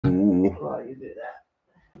while you do that.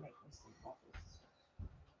 Make me some bubbles.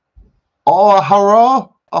 Oh,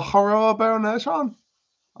 hello, Baronation.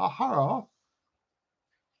 Hello.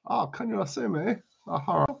 Oh, can you see me?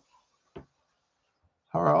 Hello.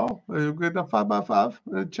 Hello. Are you getting a 5x5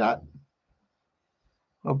 in the chat?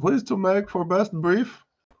 Please to make for best brief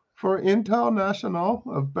for Intel National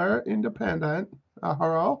of Bear Independent.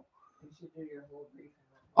 Hello. You should do your whole brief.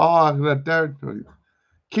 Oh, there.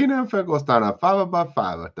 Keenan Finkelstein,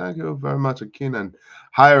 5x5. Thank you very much, Keenan.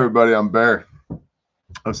 Hi, everybody. I'm Bear.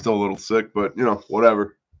 I'm still a little sick, but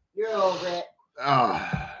whatever. You're over it.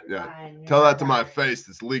 Yeah. Fine, Tell that to my face.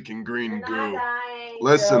 It's leaking green You're goo. not dying.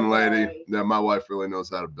 Listen, You're lady. okay. Yeah, my wife really knows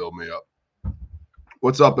how to build me up.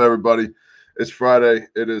 What's up, everybody? It's Friday.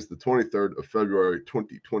 It is the 23rd of February,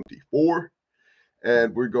 2024.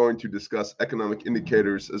 And we're going to discuss economic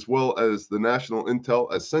indicators as well as the national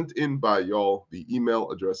intel as sent in by y'all. The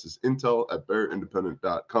email address is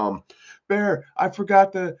intel@bearindependent.com. Bear, I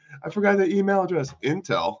forgot the email address.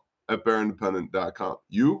 Intel@bearindependent.com.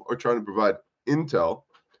 You are trying to provide intel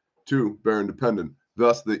to Bear Independent.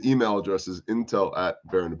 Thus, the email address is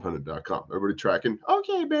intel@bearindependent.com. Everybody tracking?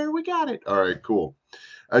 Okay, Bear, we got it. All right, cool.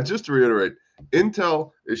 Just to reiterate,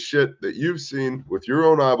 intel is shit that you've seen with your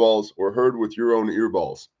own eyeballs or heard with your own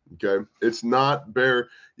earballs. Okay, it's not Bear.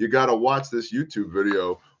 You got to watch this YouTube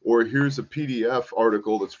video, or here's a PDF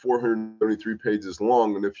article that's 473 pages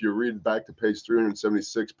long, and if you read back to page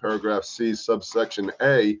 376, paragraph C, subsection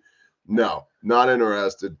A, no, not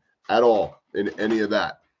interested at all in any of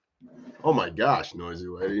that. Oh my gosh, noisy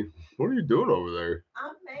lady. What are you doing over there?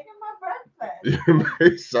 I'm making my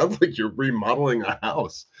breakfast. Sounds like you're remodeling a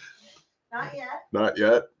house. Not yet. Not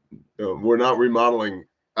yet. No, we're not remodeling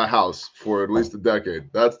a house for at least a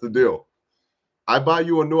decade. That's the deal. I buy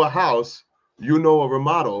you a new house, you know, a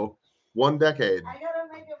remodel, 1 decade. I gotta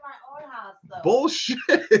make it my own house, though.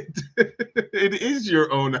 Bullshit. It is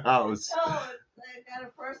your own house. No, I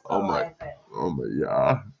gotta personalize it. Oh my,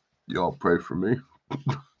 yeah. Y'all pray for me.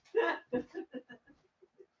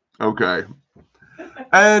 Okay.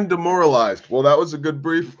 And demoralized. Well, that was a good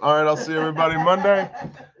brief. All right, I'll see everybody Monday.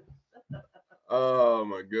 Oh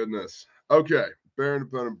my goodness. Okay. Bear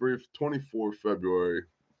Independent brief, 23 February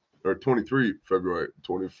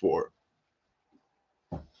 24.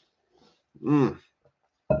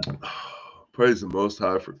 Praise the Most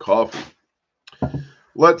High for coffee.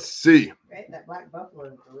 Let's see. Right, that black buffalo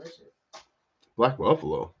is delicious. Black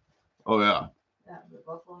buffalo. Oh yeah. Yeah, the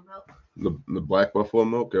buffalo milk. The black buffalo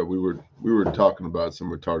milk. Yeah, we were talking about some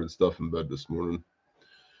retarded stuff in bed this morning.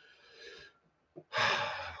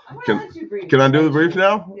 Can I do the brief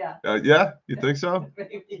now? Yeah. Yeah? You think so?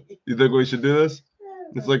 You think we should do this? Yeah,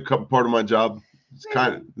 It's like part of my job. It's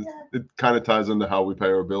it kind of ties into how we pay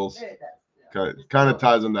our bills. it does. Yeah. Kind of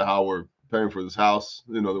ties into how we're paying for this house,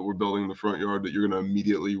 that we're building in the front yard that you're going to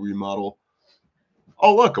immediately remodel.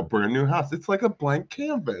 Oh, look, a brand new house. It's like a blank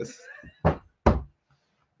canvas.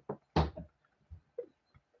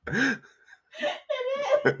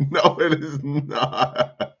 No, it is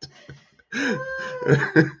not.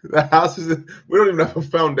 The house is, we don't even have a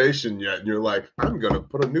foundation yet, and you're like, I'm gonna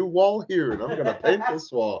put a new wall here and I'm gonna paint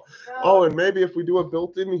this wall. Oh, and maybe if we do a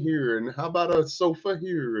built-in here, and how about a sofa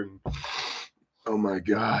here? And oh my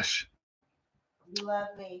gosh. You love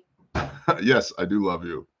me. Yes, I do love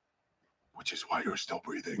you, which is why you're still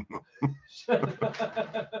breathing.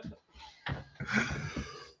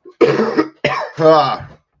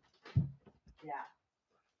 Yeah.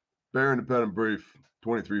 Bear Independent brief,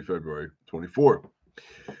 23 February 24.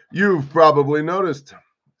 You've probably noticed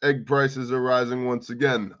egg prices are rising once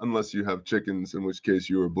again, unless you have chickens, in which case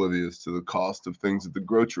you're oblivious to the cost of things at the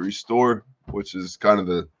grocery store, which is kind of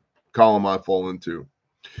the column I fall into.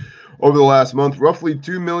 Over the last month, roughly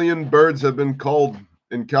 2 million birds have been culled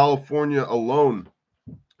in California alone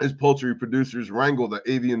as poultry producers wrangle the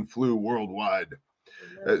avian flu worldwide.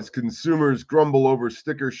 As consumers grumble over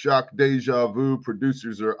sticker shock deja vu,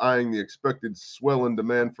 producers are eyeing the expected swell in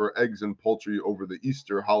demand for eggs and poultry over the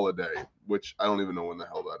Easter holiday, which I don't even know when the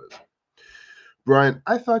hell that is. Brian,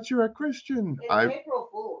 I thought you were a Christian. It's April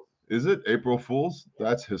Fool's. Is it April Fool's?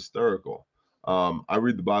 That's hysterical. I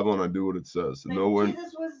read the Bible and I do what it says. Like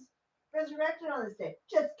Jesus was resurrected on this day.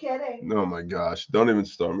 Just kidding. Oh my gosh. Don't even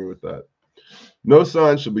start me with that. No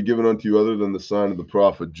sign shall be given unto you other than the sign of the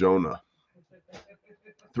prophet Jonah.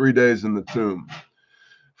 3 days in the tomb.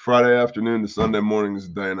 Friday afternoon to Sunday morning is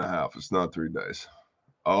a day and a half. It's not 3 days.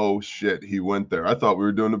 Oh shit, he went there. I thought we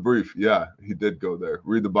were doing a brief. Yeah, he did go there.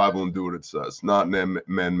 Read the Bible and do what it says. Not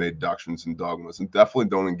man-made doctrines and dogmas. And definitely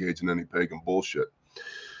don't engage in any pagan bullshit.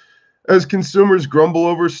 As consumers grumble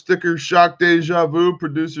over sticker shock deja vu,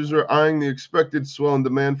 producers are eyeing the expected swell in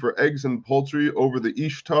demand for eggs and poultry over the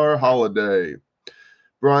Ishtar holiday.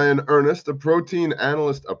 Brian Ernest, a protein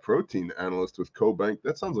analyst with CoBank.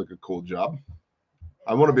 That sounds like a cool job.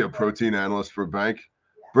 I want to be a protein analyst for a bank.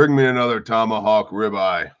 Bring me another tomahawk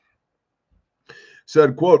ribeye.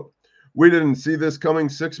 Said, quote, "We didn't see this coming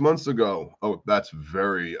 6 months ago." Oh, that's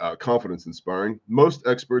very confidence inspiring. Most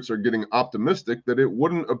experts are getting optimistic that it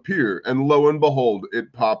wouldn't appear, and lo and behold,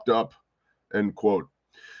 it popped up, end quote.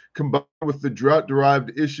 Combined with the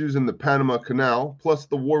drought-derived issues in the Panama Canal, plus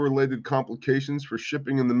the war-related complications for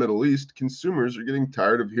shipping in the Middle East, consumers are getting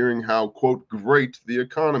tired of hearing how, quote, great the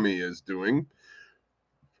economy is doing,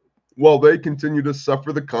 while they continue to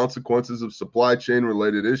suffer the consequences of supply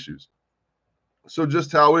chain-related issues. So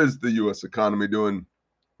just how is the U.S. economy doing,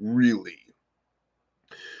 really?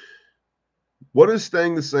 What is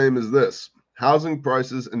staying the same is this: housing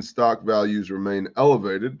prices and stock values remain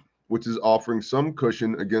elevated, which is offering some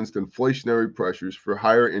cushion against inflationary pressures for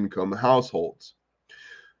higher income households.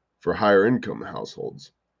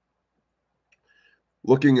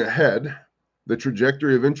 Looking ahead, the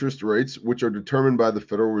trajectory of interest rates, which are determined by the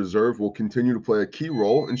Federal Reserve, will continue to play a key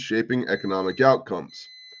role in shaping economic outcomes.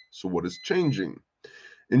 So what is changing?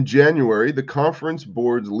 In January, the Conference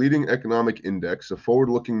Board's leading economic index, a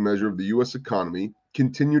forward-looking measure of the U.S. economy,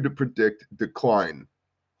 continued to predict decline.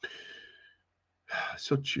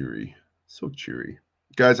 So cheery.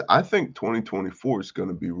 Guys, I think 2024 is going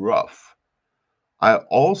to be rough. I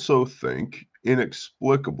also think,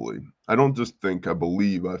 inexplicably, I don't just think, I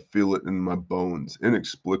believe, I feel it in my bones,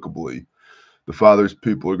 inexplicably, the Father's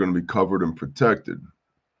people are going to be covered and protected.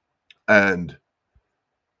 And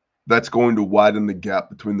that's going to widen the gap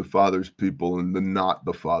between the Father's people and the not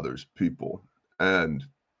the Father's people. And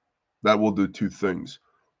that will do two things.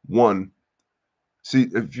 One, see,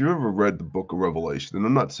 if you ever read the book of Revelation, and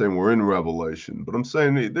I'm not saying we're in Revelation, but I'm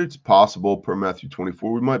saying it's possible per Matthew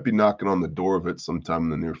 24, we might be knocking on the door of it sometime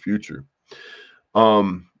in the near future.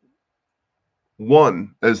 One,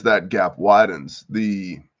 as that gap widens,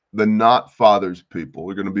 the not Father's people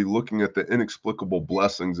are going to be looking at the inexplicable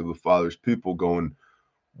blessings of the Father's people going,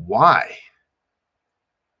 why?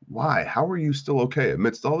 Why? How are you still okay?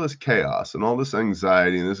 Amidst all this chaos and all this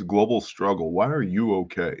anxiety and this global struggle, why are you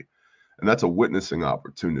okay? And that's a witnessing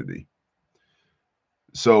opportunity.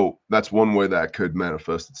 So that's one way that could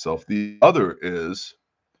manifest itself. The other is,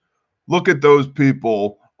 look at those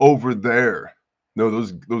people over there. No,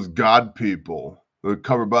 those God people, they're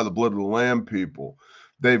covered by the blood of the Lamb people.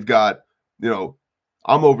 They've got,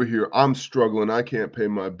 I'm over here, I'm struggling, I can't pay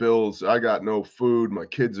my bills, I got no food, my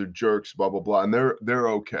kids are jerks, blah, blah, blah, and they're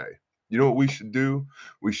okay. You know what we should do?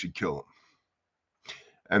 We should kill them.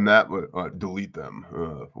 And that would delete them,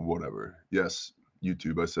 whatever. Yes,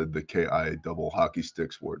 YouTube, I said the KI double hockey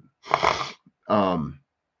sticks word. And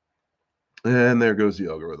there goes the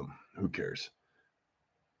algorithm. Who cares?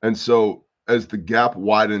 And so as the gap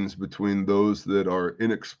widens between those that are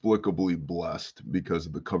inexplicably blessed because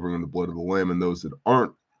of the covering of the blood of the Lamb and those that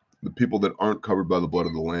aren't, the people that aren't covered by the blood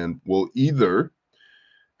of the Lamb will either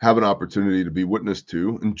have an opportunity to be witnessed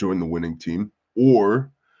to and join the winning team,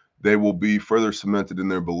 or they will be further cemented in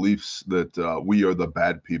their beliefs that we are the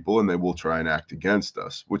bad people and they will try and act against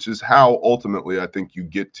us, which is how ultimately I think you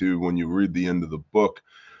get to when you read the end of the book.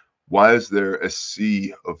 Why is there a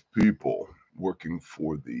sea of people working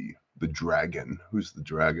for the dragon? Who's the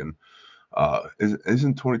dragon?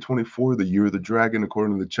 Isn't 2024 the year of the dragon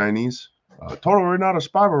according to the Chinese? Totally not a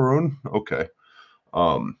spy balloon. Okay.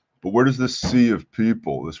 But where does this sea of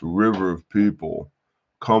people, this river of people,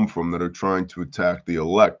 come from that are trying to attack the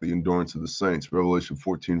elect, the endurance of the saints? Revelation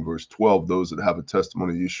 14, verse 12, those that have a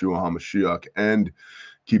testimony of Yeshua HaMashiach and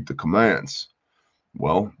keep the commands.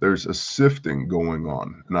 Well, there's a sifting going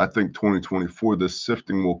on. And I think 2024, this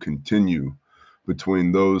sifting will continue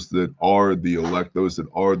between those that are the elect, those that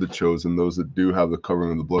are the chosen, those that do have the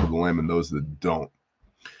covering of the blood of the Lamb, and those that don't.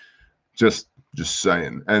 Just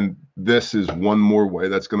saying. And this is one more way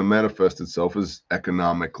that's going to manifest itself is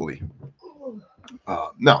economically.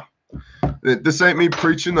 Now, this ain't me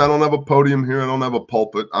preaching. I don't have a podium here. I don't have a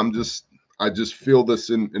pulpit. I just feel this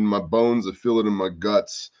in my bones. I feel it in my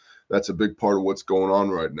guts. That's a big part of what's going on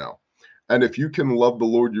right now. And if you can love the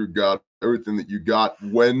Lord your God, everything that you got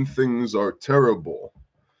when things are terrible,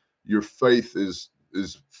 your faith is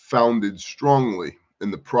founded strongly in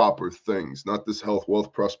the proper things, not this health,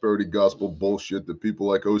 wealth, prosperity gospel bullshit that people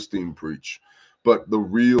like Osteen preach, but the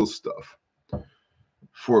real stuff.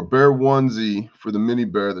 For a bear onesie for the mini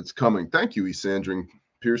bear that's coming. Thank you, Esandring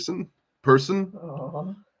Person.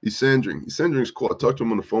 Esandring. Esandring's cool. I talked to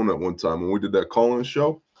him on the phone that one time when we did that call-in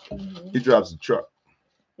show. Mhm. He drives a truck.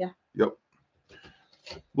 Yeah. Yep.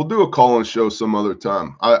 We'll do a call-in show some other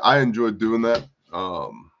time. I enjoyed doing that.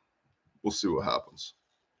 We'll see what happens.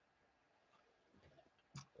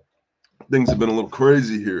 Things have been a little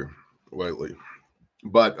crazy here lately.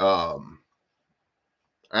 But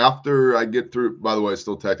after I get through, by the way,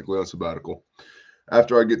 still technically on sabbatical.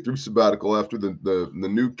 After I get through sabbatical, after the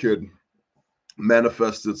new kid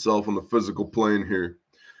manifests itself on the physical plane here,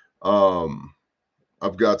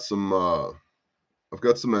 I've got some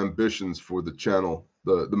ambitions for the channel,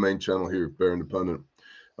 the main channel here, Bear Independent.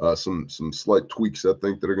 Some slight tweaks I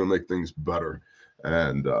think that are gonna make things better,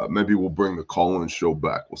 and maybe we'll bring the call-in show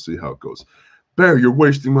back. We'll see how it goes. Bear, you're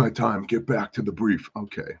wasting my time. Get back to the brief.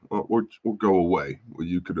 Okay, well, we'll go away. Well,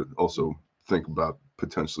 you could also think about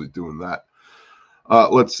potentially doing that.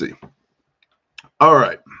 Let's see. All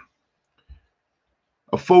right.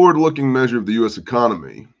 A forward-looking measure of the U.S.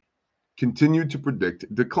 economy continued to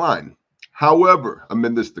predict decline. However,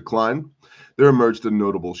 amid this decline, there emerged a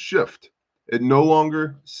notable shift. It no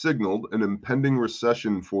longer signaled an impending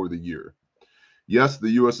recession for the year. Yes,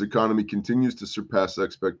 the U.S. economy continues to surpass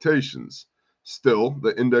expectations. Still,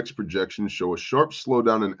 the index projections show a sharp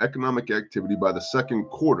slowdown in economic activity by the second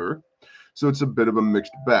quarter, so it's a bit of a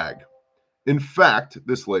mixed bag. In fact,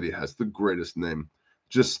 this lady has the greatest name,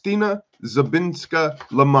 Justina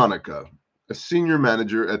Zabinska-Lamanica, a senior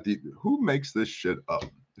manager at the... Who makes this shit up?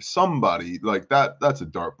 Somebody like that. That's a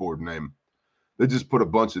dartboard name. They just put a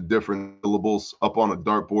bunch of different syllables up on a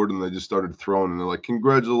dartboard and they just started throwing, and they're like,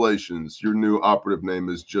 congratulations, your new operative name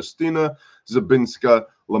is Justina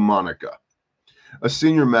Zabinska-Lamanica. A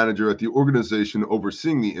senior manager at the organization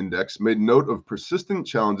overseeing the index made note of persistent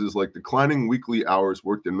challenges like declining weekly hours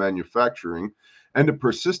worked in manufacturing and a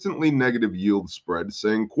persistently negative yield spread,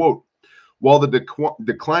 saying, quote, while the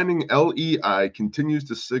declining LEI continues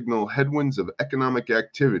to signal headwinds of economic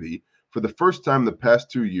activity, for the first time in the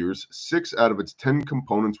past 2 years, 6 out of its 10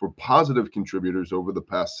 components were positive contributors over the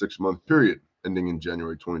past 6-month period, ending in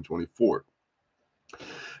January 2024.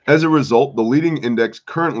 As a result, the leading index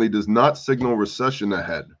currently does not signal recession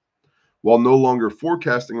ahead. While no longer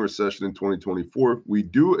forecasting recession in 2024, we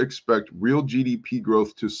do expect real GDP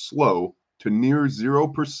growth to slow to near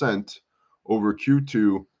 0% over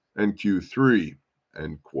Q2 and Q3,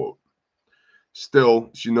 end quote. Still,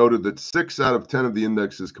 she noted that 6 out of 10 of the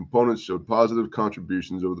index's components showed positive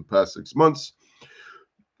contributions over the past 6 months,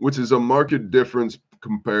 which is a marked difference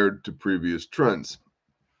compared to previous trends.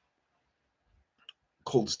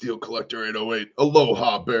 Cold Steel Collector 808.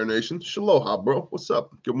 Aloha, Bear Nation. Shaloha, bro. What's up?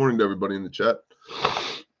 Good morning to everybody in the chat.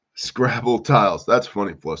 Scrabble tiles. That's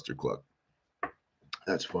funny, Fluster Club.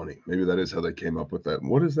 That's funny. Maybe that is how they came up with that.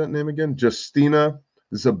 What is that name again? Justina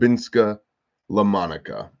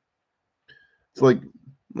Zabinska-Lamanica. It's like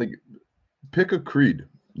pick a creed.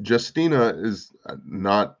 Justina is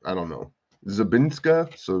not, I don't know.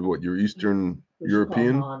 Zabinska, so what, you're Eastern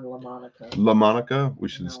European? Mon LaMonica. LaMonica? We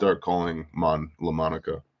should No. start calling Mon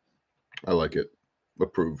LaMonica. I like it.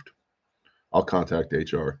 Approved. I'll contact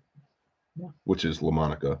HR, which is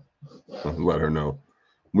LaMonica. Let her know.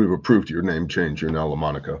 We've approved your name change. You're now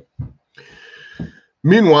LaMonica.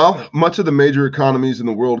 Meanwhile, much of the major economies in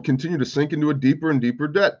the world continue to sink into a deeper and deeper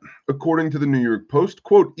debt. According to the New York Post,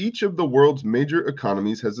 quote, each of the world's major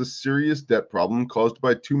economies has a serious debt problem caused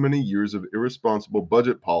by too many years of irresponsible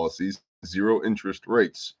budget policies, zero interest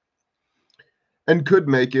rates, and could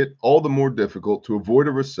make it all the more difficult to avoid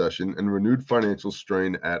a recession and renewed financial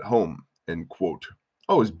strain at home, end quote.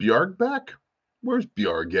 Oh, is Bjarg back? Where's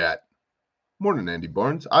Bjarg at? Morning, Andy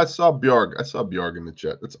Barnes. I saw Bjarg in the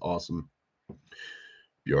chat. That's awesome.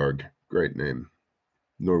 Bjarg, great name.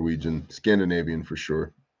 Norwegian, Scandinavian for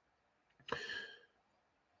sure.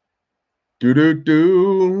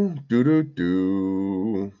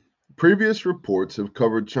 Previous reports have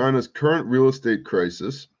covered China's current real estate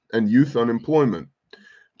crisis and youth unemployment.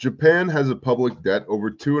 Japan has a public debt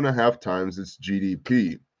over 2.5 times its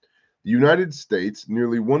GDP. The United States,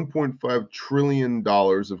 nearly $1.5 trillion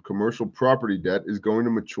of commercial property debt is going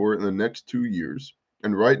to mature in the next 2 years.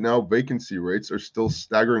 And right now, vacancy rates are still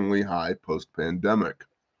staggeringly high post-pandemic.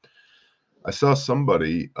 I saw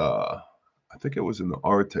somebody, I think it was in the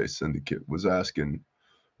Arte Syndicate, was asking,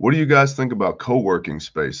 what do you guys think about co-working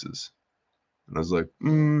spaces? And I was like,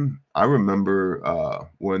 I remember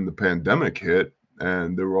when the pandemic hit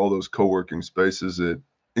and there were all those co-working spaces that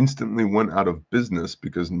instantly went out of business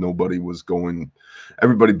because nobody was going,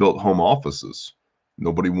 everybody built home offices.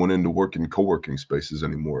 Nobody went into work in co-working spaces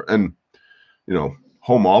anymore. And, you know,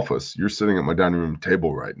 home office, you're sitting at my dining room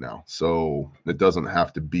table right now. So it doesn't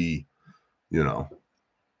have to be, you know,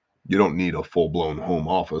 you don't need a full-blown home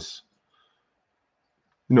office.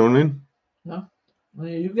 You know what I mean? No. Well,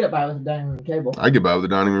 you get by with the dining room table. I get by with the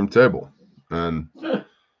dining room table. And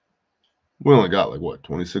we only got like, what,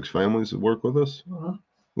 26 families that work with us? Uh-huh.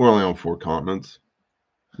 We're only on 4 continents.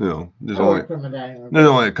 You know, there's I only work from the dining room. there's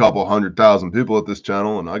only a couple 100,000 people at this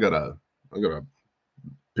channel, and I got a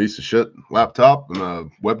piece of shit laptop and a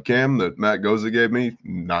webcam that Matt Goza gave me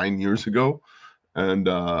 9 years ago, and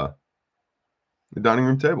the dining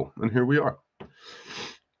room table, and here we are.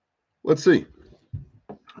 Let's see.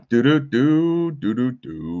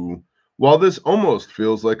 While this almost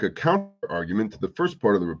feels like a counter argument to the first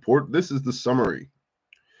part of the report, this is the summary.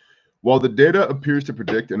 While the data appears to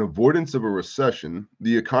predict an avoidance of a recession,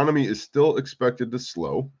 the economy is still expected to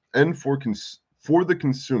slow, and for the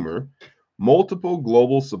consumer, multiple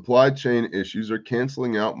global supply chain issues are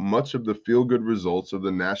canceling out much of the feel-good results of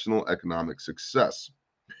the national economic success.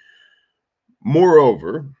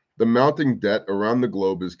 Moreover, the mounting debt around the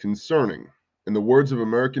globe is concerning. In the words of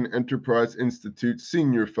American Enterprise Institute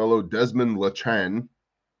senior fellow Desmond Lachman,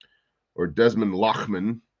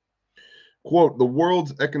 quote, the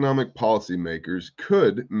world's economic policymakers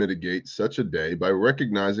could mitigate such a day by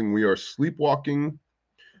recognizing we are sleepwalking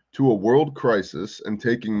to a world crisis and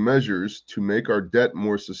taking measures to make our debt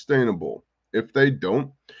more sustainable. If they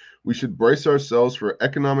don't, we should brace ourselves for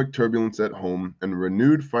economic turbulence at home and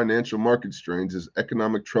renewed financial market strains as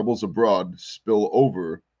economic troubles abroad spill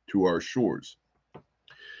over to our shores.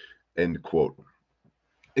 End quote.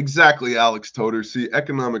 Exactly, Alex Toder. See,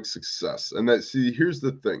 economic success. And here's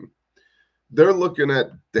the thing. They're looking at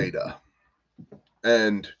data.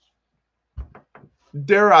 And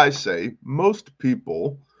dare I say, most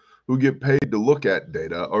people who get paid to look at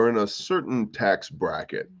data are in a certain tax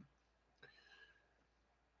bracket.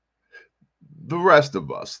 The rest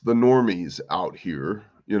of us, the normies out here,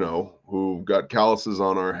 you know, who've got calluses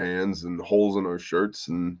on our hands and holes in our shirts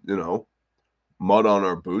and, you know, mud on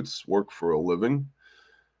our boots, work for a living.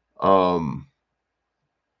 I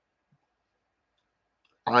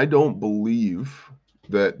don't believe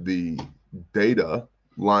that the data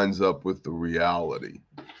lines up with the reality.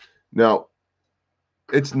 Now,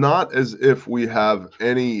 it's not as if we have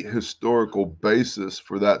any historical basis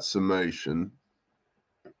for that summation,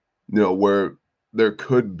 you know, where there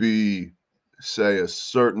could be, say, a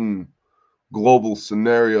certain global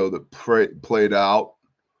scenario that played out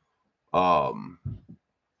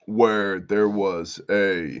where there was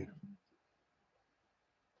a,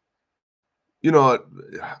 you know,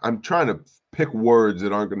 I'm trying to pick words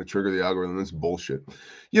that aren't going to trigger the algorithm. That's bullshit.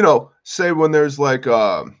 You know, say when there's like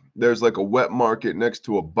a wet market next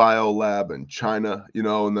to a bio lab in China, you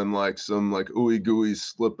know, and then like some like ooey gooeys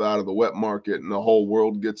slip out of the wet market and the whole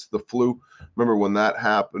world gets the flu. Remember when that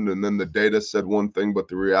happened and then the data said one thing, but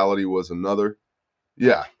the reality was another?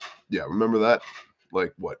 Yeah. Yeah. Remember that?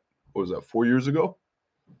 Like what was that, 4 years ago?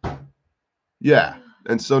 Yeah.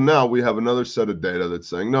 And so now we have another set of data that's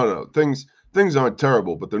saying, no, things aren't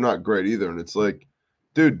terrible, but they're not great either. And it's like,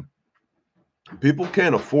 dude, people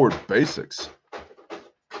can't afford basics.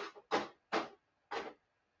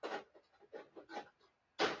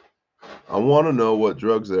 I want to know what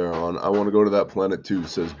drugs they're on. I want to go to that planet too,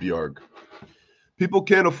 says Bjarg. People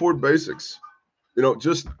can't afford basics. You know,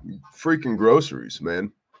 just freaking groceries,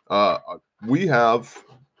 man. We have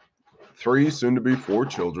 3, soon to be 4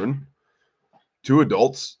 children, 2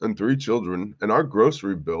 adults and 3 children, and our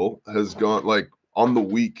grocery bill has gone like on the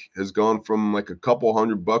week has gone from like a couple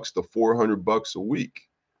 $100 to $400 a week.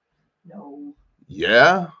 No.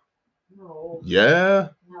 Yeah. No. Yeah.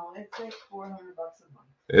 No, it's like $400 a month.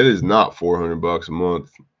 It is not $400 a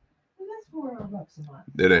month. It is $400 a month.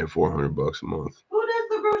 It ain't $400 a month. Who does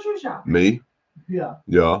the grocery shop? Me? Yeah.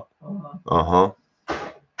 Yeah. Uh-huh.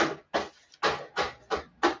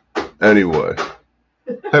 Anyway.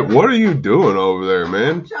 Hey, what are you doing over there,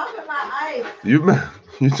 man? I'm chopping my ice. You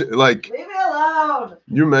like. Leave me alone.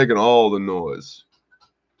 You're making all the noise.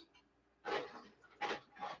 Sorry.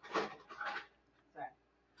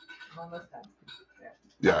 I'm almost done.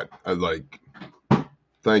 Yeah, I like.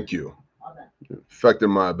 Thank you. All done. It affected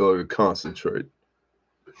my ability to concentrate.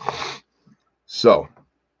 So,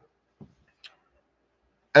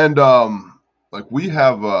 and like we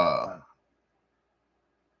have.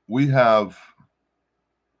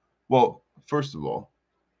 Well, first of all,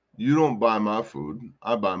 you don't buy my food.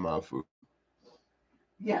 I buy my food.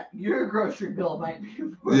 Yeah, your grocery bill might be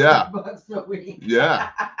 $400 a week.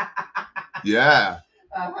 Yeah. Yeah.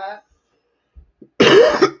 Uh-huh.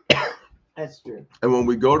 That's true. And when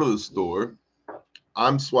we go to the store,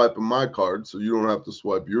 I'm swiping my card, so you don't have to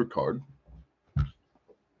swipe your card.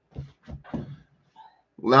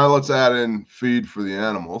 Now let's add in feed for the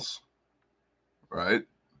animals, right?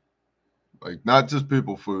 Like, not just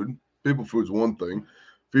people food. People food's one thing.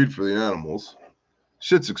 Feed for the animals.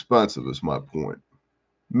 Shit's expensive is my point.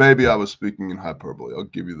 Maybe I was speaking in hyperbole. I'll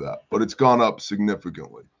give you that. But it's gone up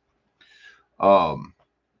significantly.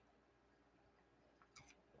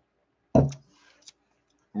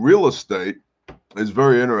 Real estate is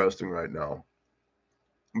very interesting right now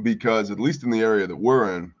because, at least in the area that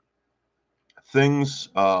we're in, things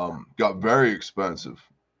got very expensive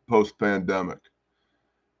post-pandemic,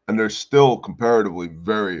 and they're still comparatively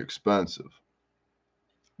very expensive.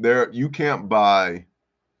 You can't buy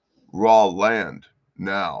raw land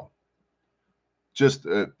now, just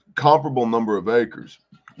a comparable number of acres.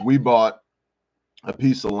 We bought a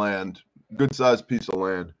piece of land, good-sized piece of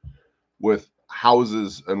land, with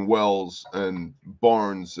houses and wells and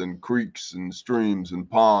barns and creeks and streams and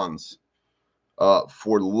ponds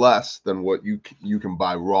for less than what you can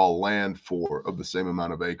buy raw land for of the same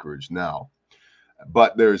amount of acreage now.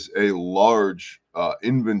 But there's a large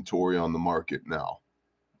inventory on the market now.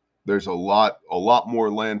 There's a lot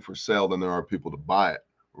more land for sale than there are people to buy it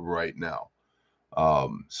right now.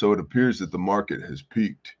 So it appears that the market has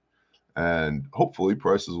peaked, and hopefully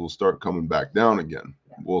prices will start coming back down again.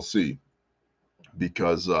 We'll see.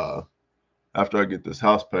 Because after I get this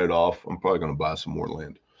house paid off, I'm probably going to buy some more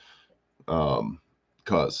land.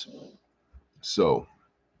 So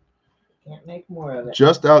can't make more of it.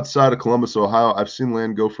 Just outside of Columbus, Ohio, I've seen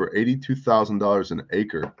land go for $82,000 an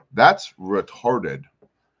acre. That's retarded.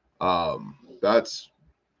 That's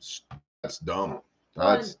dumb.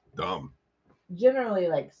 That's dumb. Generally,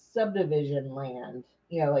 like subdivision land,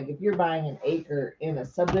 like if you're buying an acre in a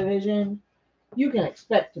subdivision, you can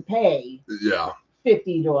expect to pay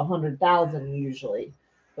 $50,000 to $100,000 usually.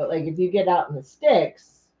 But like if you get out in the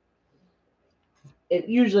sticks, it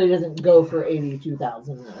usually doesn't go for $82,000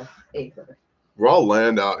 an acre. Raw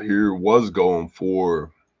land out here was going for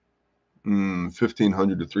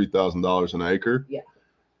 $1,500 to $3,000 an acre. Yeah.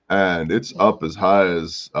 And it's up as high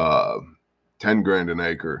as $10,000 an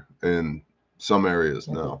acre in some areas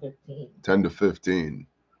now. 10 to 15,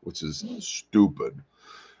 which is stupid.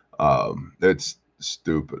 It's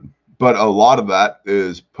stupid. But a lot of that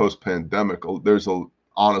is post-pandemic. There's a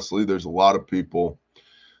lot of people.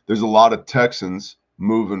 There's a lot of Texans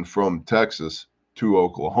moving from Texas to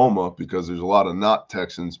Oklahoma because there's a lot of not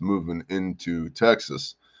Texans moving into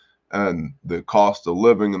Texas. And the cost of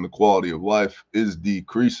living and the quality of life is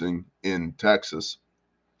decreasing in Texas.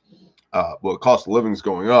 Well, the cost of living is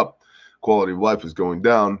going up, quality of life is going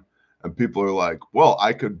down, and people are like, well,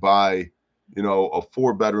 I could buy, a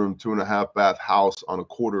 4-bedroom, 2.5-bath house on a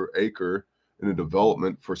 1/4 acre in a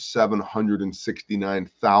development for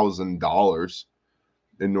 $769,000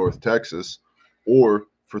 in North Texas, or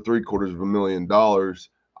for $750,000,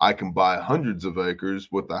 I can buy hundreds of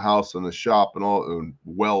acres with a house and a shop and all, and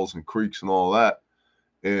wells and creeks and all that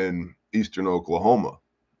in eastern Oklahoma,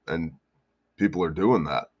 and people are doing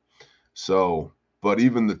that. So, but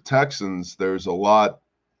even the Texans, there's a lot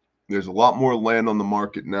more land on the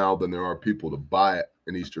market now than there are people to buy it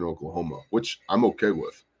in eastern Oklahoma, which I'm okay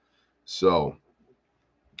with. So,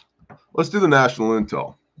 let's do the national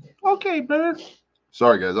intel. Okay, man.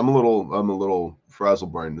 Sorry, guys, I'm a little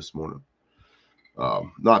frazzle-brained this morning.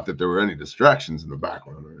 Not that there were any distractions in the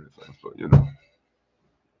background or anything, but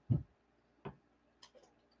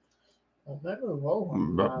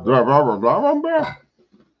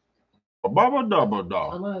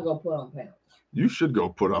I'm gonna go put on pants. You should go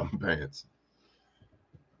put on pants.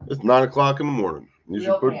 It's 9 o'clock in the morning. You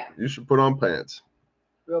should put on pants.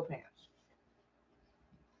 Real pants.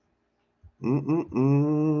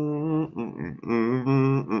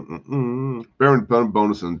 Fair Independent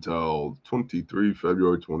bonus until 23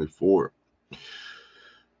 February 24.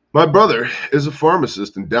 My brother is a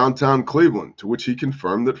pharmacist in downtown Cleveland, to which he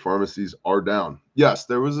confirmed that pharmacies are down. Yes,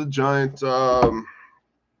 there was a giant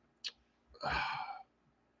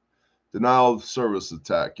denial of service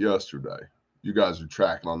attack yesterday. You guys are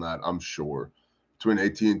tracking on that, I'm sure, between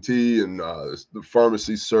AT&T and the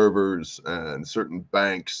pharmacy servers and certain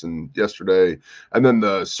banks, and yesterday, and then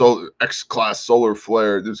the X-class solar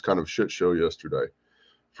flare. This kind of shit show yesterday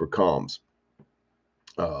for comms.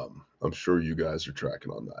 I'm sure you guys are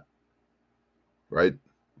tracking on that. Right?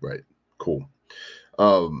 Cool.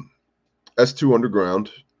 S2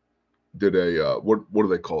 Underground did a, what do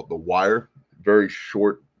they call it? The Wire. Very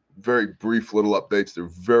short, very brief little updates. They're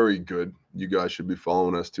very good. You guys should be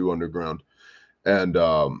following S2 Underground. And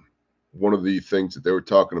one of the things that they were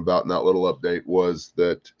talking about in that little update was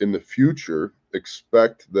that in the future,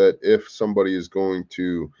 expect that if somebody there's going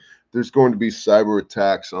to be cyber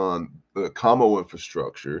attacks on the commo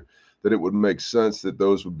infrastructure, that it would make sense that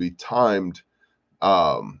those would be timed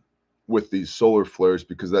with these solar flares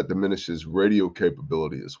because that diminishes radio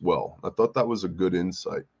capability as well. I thought that was a good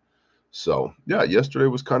insight. So yeah, yesterday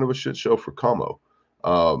was kind of a shit show for Commo.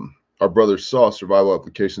 Our brother Saw Survival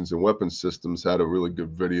Applications and Weapons Systems had a really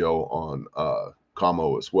good video on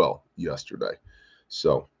Commo as well yesterday.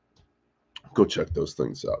 So go check those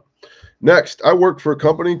things out. Next, I work for a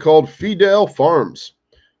company called Fidale Farms.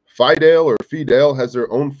 Fidale or Fidale has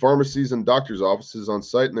their own pharmacies and doctor's offices on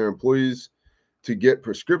site, and their employees to get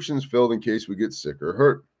prescriptions filled in case we get sick or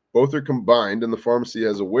hurt. Both are combined, and the pharmacy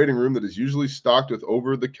has a waiting room that is usually stocked with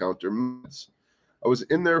over-the-counter meds. I was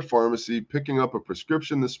in their pharmacy picking up a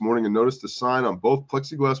prescription this morning and noticed a sign on both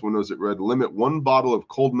plexiglass windows that read, "Limit 1 bottle of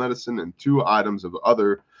cold medicine and 2 items of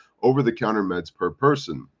other over-the-counter meds per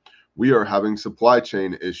person. We are having supply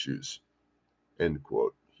chain issues." End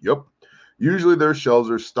quote. Yep. Usually their shelves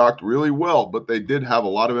are stocked really well, but they did have a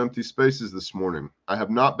lot of empty spaces this morning. I have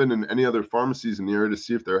not been in any other pharmacies in the area to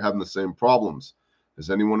see if they're having the same problems. Has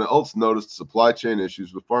anyone else noticed supply chain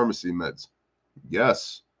issues with pharmacy meds?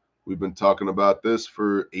 Yes. We've been talking about this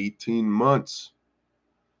for 18 months.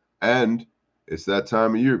 And it's that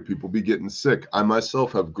time of year. People be getting sick. I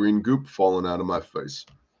myself have green goop falling out of my face.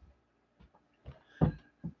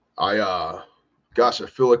 Gosh, I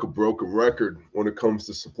feel like a broken record when it comes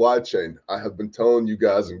to supply chain. I have been telling you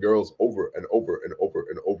guys and girls over and over and over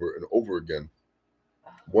and over and over again.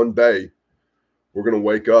 One day, we're going to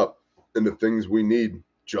wake up and the things we need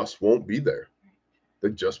just won't be there. They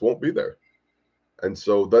just won't be there. And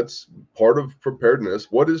so that's part of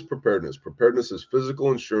preparedness. What is preparedness? Preparedness is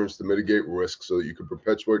physical insurance to mitigate risk so that you can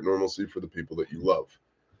perpetuate normalcy for the people that you love.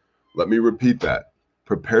 Let me repeat that.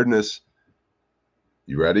 Preparedness.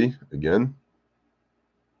 You ready? Again.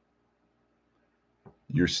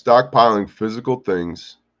 You're stockpiling physical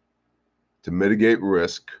things to mitigate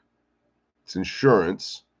risk. It's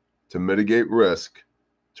insurance to mitigate risk,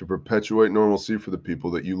 to perpetuate normalcy for the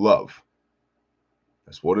people that you love.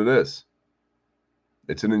 That's what it is.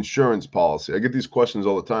 It's an insurance policy. I get these questions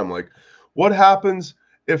all the time, like, what happens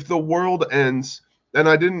if the world ends and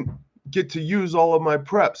I didn't get to use all of my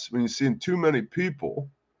preps? When you're seeing too many people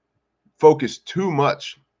focus too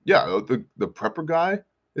much. Yeah, the prepper guy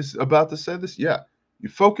is about to say this. Yeah. You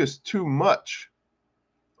focus too much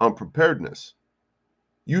on preparedness.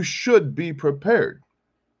 You should be prepared.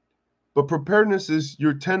 But preparedness is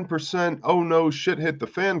your 10%, oh no, shit hit the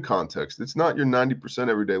fan context. It's not your 90%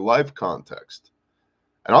 everyday life context.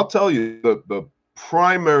 And I'll tell you, the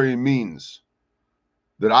primary means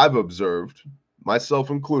that I've observed, myself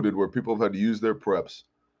included, where people have had to use their preps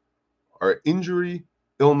are injury,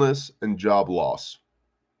 illness, and job loss.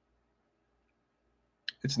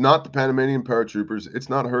 It's not the Panamanian paratroopers. It's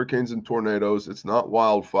not hurricanes and tornadoes. It's not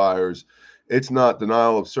wildfires. It's not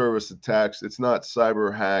denial of service attacks. It's not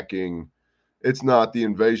cyber hacking. It's not the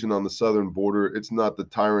invasion on the southern border. It's not the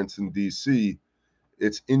tyrants in D.C.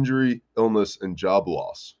 It's injury, illness, and job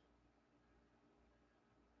loss.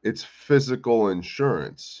 It's physical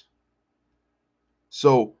insurance.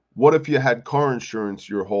 So what if you had car insurance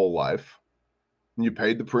your whole life and you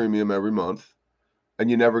paid the premium every month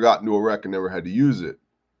and you never got into a wreck and never had to use it?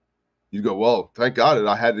 You go, well, thank God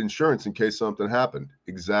I had insurance in case something happened.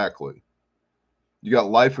 Exactly. You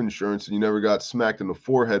got life insurance and you never got smacked in the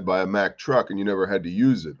forehead by a Mack truck and you never had to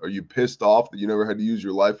use it. Are you pissed off that you never had to use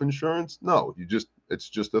your life insurance? No, it's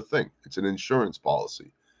just a thing. It's an insurance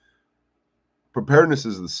policy. Preparedness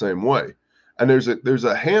is the same way. And there's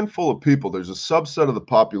a handful of people, there's a subset of the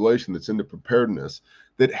population that's into preparedness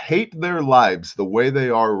that hate their lives the way they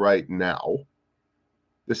are right now.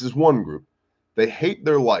 This is one group. They hate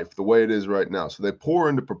their life the way it is right now. So they pour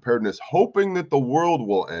into preparedness, hoping that the world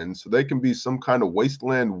will end so they can be some kind of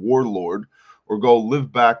wasteland warlord or go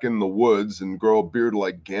live back in the woods and grow a beard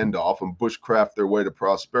like Gandalf and bushcraft their way to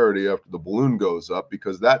prosperity after the balloon goes up,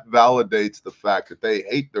 because that validates the fact that they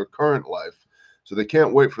hate their current life. So they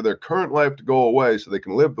can't wait for their current life to go away so they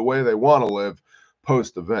can live the way they want to live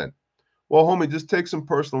post-event. Well, homie, just take some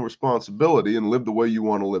personal responsibility and live the way you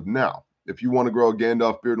want to live now. If you want to grow a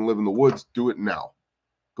Gandalf beard and live in the woods, do it now.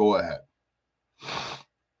 Go ahead.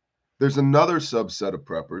 There's another subset of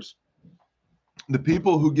preppers, the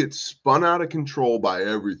people who get spun out of control by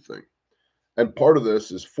everything. And part of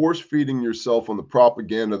this is force feeding yourself on the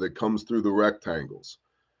propaganda that comes through the rectangles,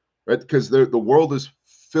 right? Because the world is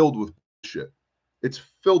filled with shit. It's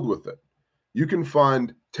filled with it. You can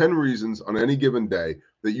find 10 reasons on any given day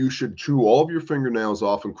that you should chew all of your fingernails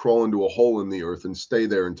off and crawl into a hole in the earth and stay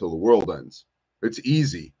there until the world ends. It's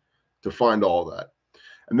easy to find all that.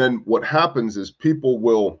 And then what happens is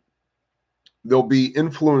they'll be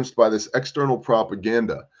influenced by this external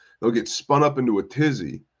propaganda. They'll get spun up into a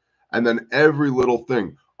tizzy. And then every little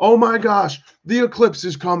thing, Oh my gosh, the eclipse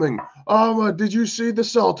is coming. Oh, did you see the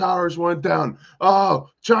cell towers went down? Oh,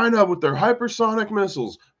 China with their hypersonic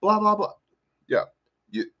missiles, blah, blah, blah. Yeah.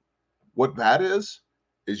 What that is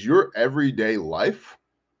your everyday life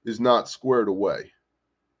is not squared away.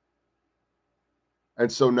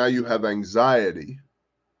 And so now you have anxiety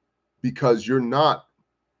because you're not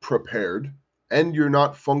prepared and you're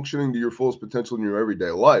not functioning to your fullest potential in your everyday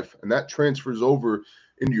life. And that transfers over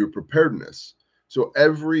into your preparedness. So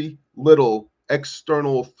every little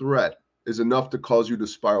external threat is enough to cause you to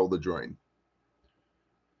spiral the drain.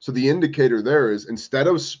 So the indicator there is, instead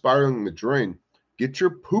of spiraling the drain, get your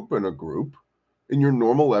poop in a group in your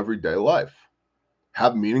normal everyday life.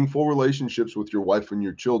 Have meaningful relationships with your wife and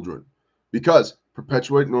your children, because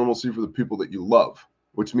perpetuate normalcy for the people that you love,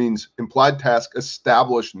 which means implied task,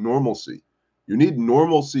 establish normalcy. You need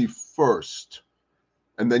normalcy first,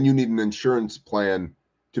 and then you need an insurance plan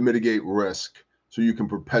to mitigate risk so you can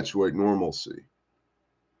perpetuate normalcy.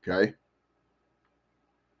 Okay?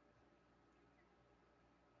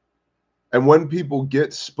 And when people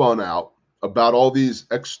get spun out about all these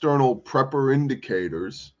external prepper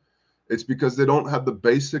indicators, it's because they don't have the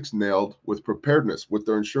basics nailed with preparedness, with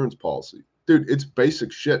their insurance policy. Dude, it's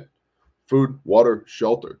basic shit. Food, water,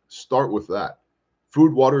 shelter. Start with that.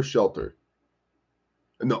 Food, water, shelter.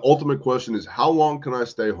 And the ultimate question is, how long can I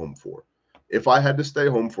stay home for? If I had to stay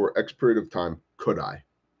home for X period of time, could I?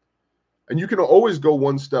 And you can always go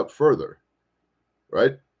one step further,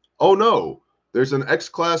 right? Oh no, there's an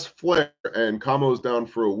X-class flare and Camo's down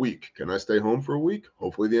for a week. Can I stay home for a week?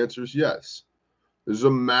 Hopefully the answer is yes. There's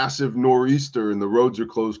a massive nor'easter and the roads are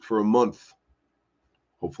closed for a month.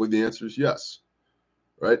 Hopefully the answer is yes,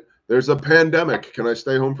 right? There's a pandemic. Can I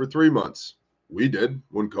stay home for 3 months? We did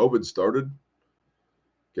when COVID started.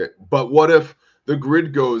 Okay, but what if the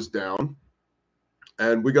grid goes down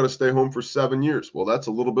and we got to stay home for 7 years? Well, that's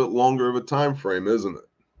a little bit longer of a time frame, isn't it?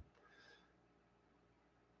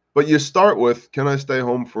 But you start with, can I stay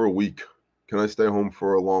home for a week? Can I stay home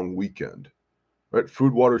for a long weekend? Right?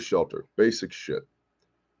 Food, water, shelter, basic shit.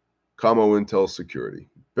 Commo intel security,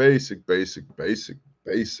 basic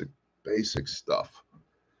stuff.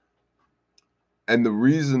 And the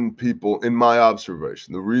reason people, in my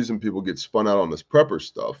observation, the reason people get spun out on this prepper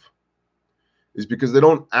stuff is because they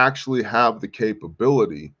don't actually have the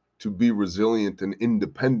capability to be resilient and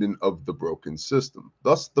independent of the broken system.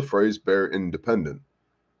 Thus the phrase bear independent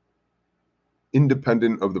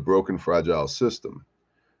of the broken, fragile system.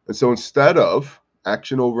 And so instead of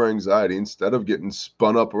action over anxiety, instead of getting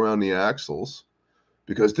spun up around the axles,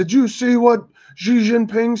 because did you see what Xi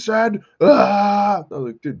Jinping said? I was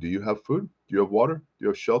like, dude, do you have food? Do you have water? Do you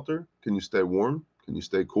have shelter? Can you stay warm? Can you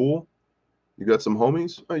stay cool? You got some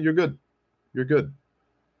homies? Oh, you're good. You're good.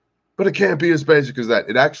 But it can't be as basic as that.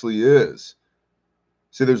 It actually is.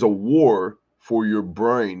 See, there's a war for your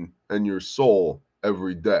brain and your soul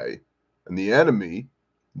every day. And the enemy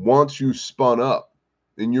wants you spun up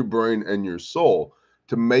in your brain and your soul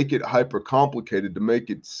to make it hyper complicated, to make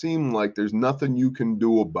it seem like there's nothing you can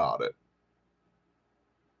do about it.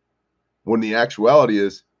 When the actuality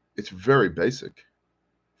is, it's very basic.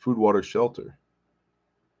 Food, water, shelter.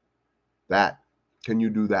 That. Can you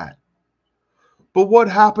do that? But what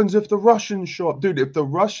happens if the Russians show up? Dude, if a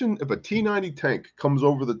T-90 tank comes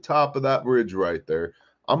over the top of that bridge right there,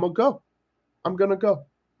 I'm going to go. I'm going to go.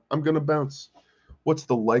 I'm going to bounce. What's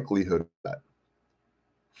the likelihood of that?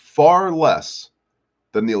 Far less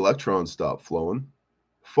than the electrons stop flowing.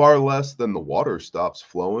 Far less than the water stops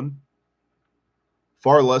flowing.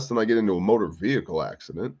 Far less than I get into a motor vehicle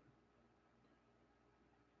accident.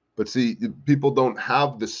 But see, people don't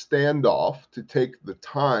have the standoff to take the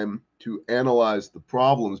time to analyze the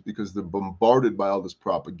problems because they're bombarded by all this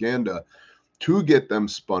propaganda to get them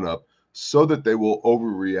spun up so that they will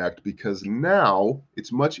overreact, because now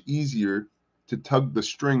it's much easier to tug the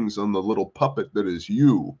strings on the little puppet that is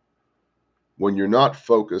you when you're not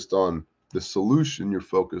focused on the solution, you're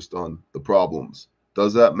focused on the problems.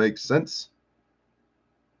 Does that make sense?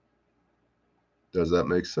 Does that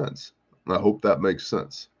make sense? I hope that makes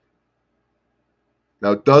sense.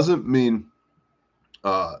 Now, it doesn't mean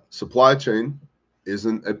supply chain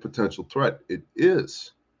isn't a potential threat. It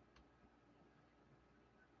is.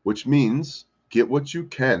 Which means get what you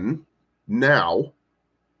can now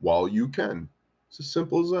while you can. It's as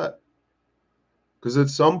simple as that. Because at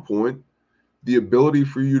some point, the ability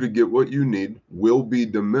for you to get what you need will be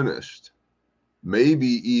diminished, maybe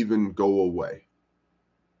even go away.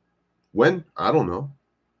 When? I don't know.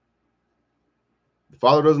 The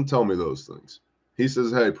Father doesn't tell me those things. He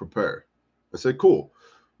says, hey, prepare. I say, cool.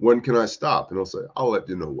 When can I stop? And he'll say, I'll let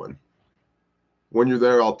you know when. When you're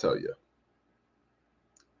there, I'll tell you.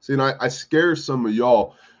 See, and I scare some of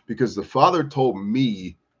y'all because the Father told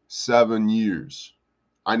me 7 years.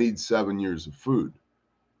 I need 7 years of food.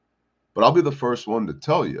 But I'll be the first one to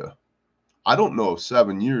tell you, I don't know if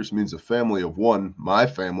 7 years means a family of one, my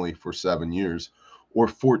family, for 7 years, or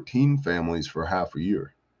 14 families for half a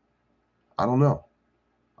year. I don't know.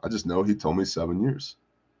 I just know he told me 7 years.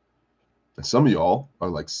 And some of y'all are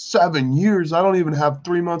like, 7 years? I don't even have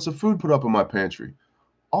 3 months of food put up in my pantry.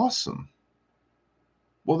 Awesome.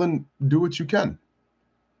 Well, then do what you can.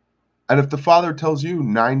 And if the Father tells you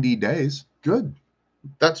 90 days, good.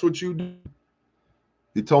 That's what you do.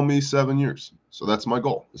 He told me 7 years. So that's my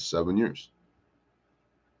goal, is 7 years.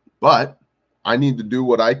 But I need to do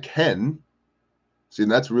what I can. See,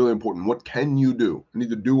 and that's really important. What can you do? I need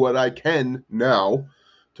to do what I can now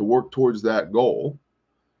to work towards that goal.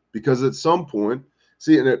 Because at some point,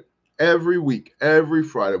 see, and every week, every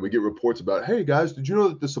Friday, we get reports about, hey, guys, did you know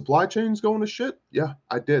that the supply chain's going to shit? Yeah,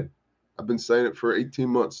 I did. I've been saying it for 18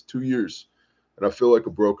 months, 2 years, and I feel like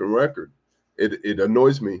a broken record. It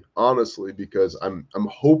annoys me, honestly, because I'm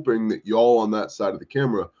hoping that y'all on that side of the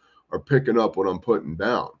camera are picking up what I'm putting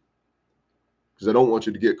down. Because I don't want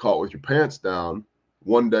you to get caught with your pants down.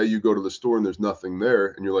 One day you go to the store and there's nothing there,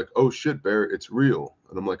 and you're like, oh, shit, Bear, it's real.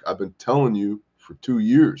 And I'm like, I've been telling you for 2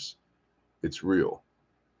 years it's real.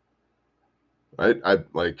 Right?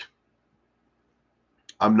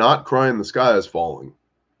 I'm not crying the sky is falling.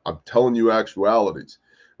 I'm telling you actualities,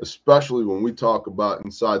 especially when we talk about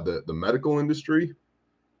inside the medical industry.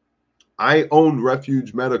 I own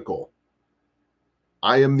Refuge Medical.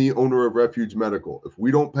 I am the owner of Refuge Medical. If we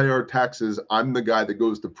don't pay our taxes, I'm the guy that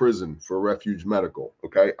goes to prison for Refuge Medical.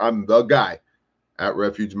 Okay? I'm the guy at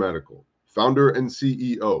Refuge Medical, founder and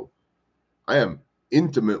CEO. I am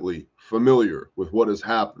intimately familiar with what is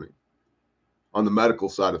happening on the medical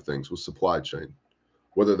side of things with supply chain,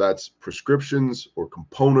 whether that's prescriptions or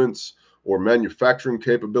components or manufacturing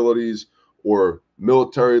capabilities or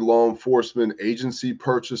military law enforcement agency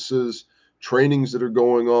purchases, trainings that are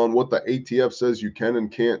going on, what the ATF says you can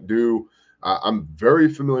and can't do. I'm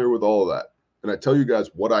very familiar with all of that. And I tell you guys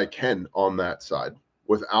what I can on that side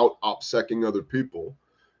without OPSECing other people.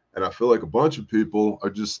 And I feel like a bunch of people are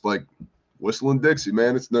just like whistling Dixie,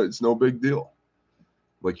 man. It's no big deal.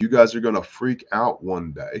 Like, you guys are going to freak out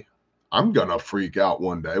one day. I'm going to freak out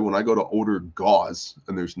one day when I go to order gauze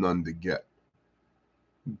and there's none to get.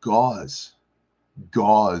 Gauze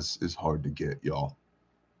is hard to get, y'all.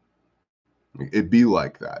 It'd be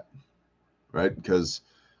like that, right? Because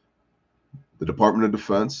the Department of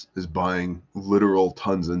Defense is buying literal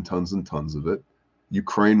tons and tons and tons of it.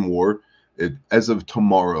 Ukraine war, as of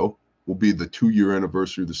tomorrow, will be the 2-year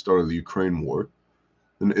anniversary of the start of the Ukraine war.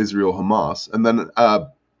 And Israel, Hamas, and then a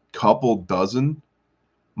couple dozen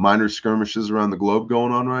minor skirmishes around the globe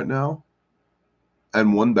going on right now.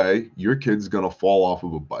 And one day your kid's going to fall off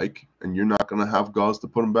of a bike and you're not going to have gauze to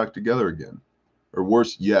put them back together again. Or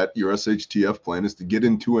worse yet, your SHTF plan is to get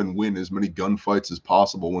into and win as many gunfights as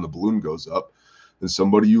possible when the balloon goes up. And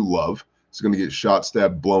somebody you love is going to get shot,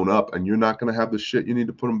 stabbed, blown up, and you're not going to have the shit you need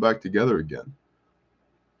to put them back together again.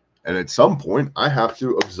 And at some point, I have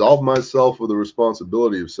to absolve myself of the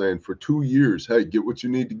responsibility of saying for 2 years, hey, get what you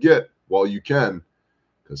need to get while you can,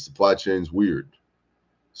 because supply chain's weird.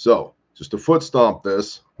 So, just to foot stomp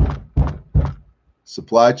this,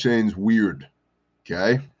 supply chain's weird.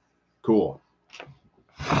 Okay? Cool.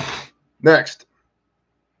 Next,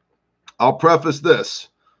 I'll preface this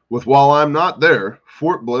with, while I'm not there,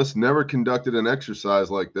 Fort Bliss never conducted an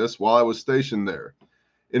exercise like this while I was stationed there.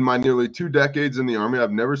 In my nearly 2 decades in the Army,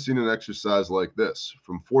 I've never seen an exercise like this.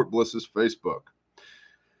 From Fort Bliss's Facebook.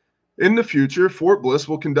 In the future, Fort Bliss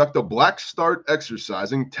will conduct a black start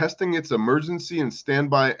exercising, testing its emergency and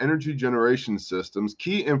standby energy generation systems,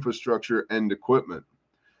 key infrastructure, and equipment.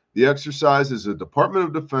 The exercise is a Department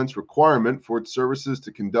of Defense requirement for its services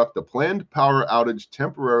to conduct a planned power outage,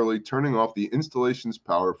 temporarily turning off the installation's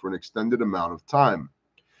power for an extended amount of time.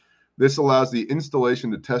 This allows the installation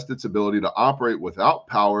to test its ability to operate without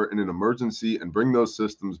power in an emergency and bring those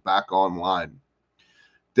systems back online.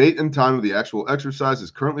 Date and time of the actual exercise is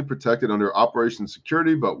currently protected under Operation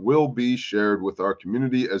Security, but will be shared with our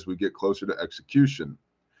community as we get closer to execution.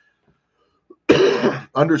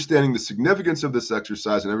 Understanding the significance of this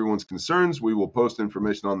exercise and everyone's concerns, we will post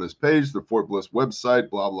information on this page, the Fort Bliss website,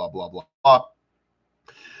 blah, blah, blah, blah, blah.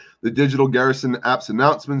 The Digital Garrison Apps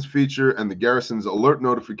Announcements feature, and the Garrison's alert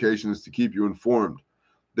notifications to keep you informed.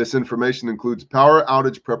 This information includes power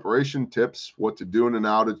outage preparation tips, what to do in an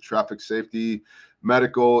outage, traffic safety,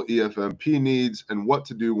 medical, EFMP needs, and what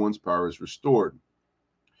to do once power is restored.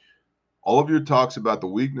 All of your talks about the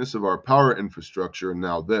weakness of our power infrastructure, and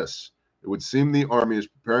now this. It would seem the Army is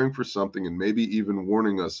preparing for something and maybe even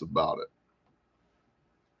warning us about it.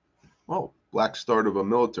 Oh, black start of a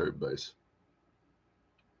military base.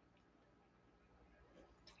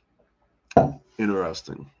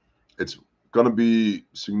 Interesting. It's going to be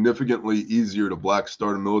significantly easier to black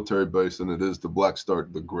start a military base than it is to black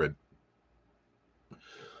start the grid.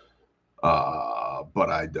 But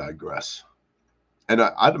I digress. And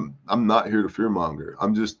I'm not here to fearmonger.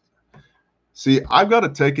 I'm just, see, I've got to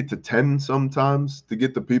take it to 10 sometimes to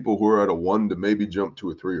get the people who are at a 1 to maybe jump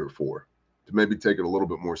to a 3 or 4, to maybe take it a little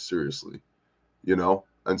bit more seriously, you know?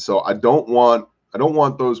 And so I don't want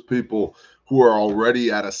those people who are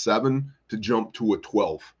already at a 7 to jump to a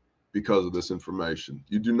 12 because of this information.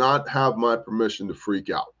 You do not have my permission to freak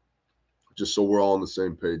out, just so we're all on the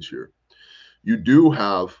same page here. You do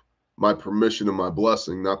have my permission and my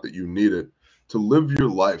blessing, not that you need it, to live your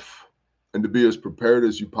life and to be as prepared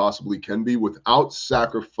as you possibly can be without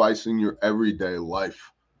sacrificing your everyday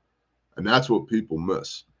life. And that's what people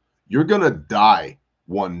miss. You're going to die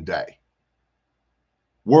one day.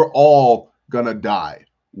 We're all going to die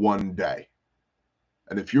one day.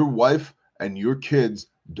 And if your wife and your kids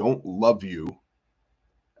don't love you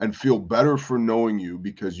and feel better for knowing you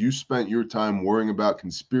because you spent your time worrying about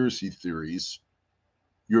conspiracy theories,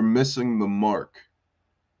 you're missing the mark.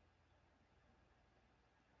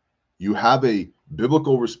 You have a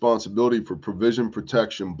biblical responsibility for provision,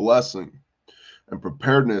 protection, blessing, and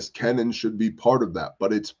preparedness can and should be part of that,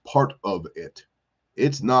 but it's part of it.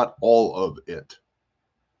 It's not all of it.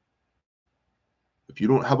 If you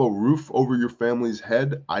don't have a roof over your family's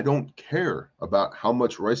head, I don't care about how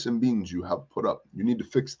much rice and beans you have put up. You need to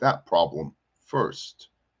fix that problem first.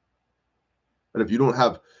 And if you don't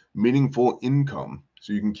have meaningful income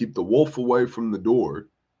so you can keep the wolf away from the door,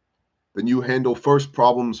 then you handle first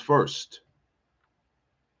problems first.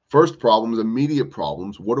 First problems, immediate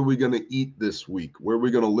problems. What are we going to eat this week? Where are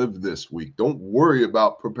we going to live this week? Don't worry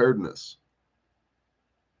about preparedness.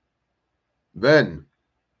 Then,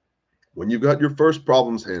 when you've got your first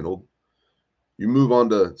problems handled, you move on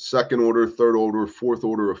to second order, third order, fourth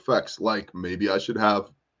order effects, like maybe I should have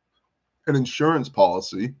an insurance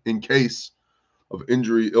policy in case of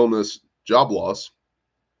injury, illness, job loss,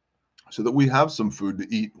 so that we have some food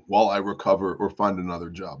to eat while I recover or find another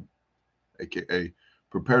job, aka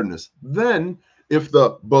preparedness. Then, if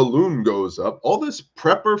the balloon goes up, all this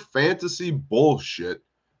prepper fantasy bullshit,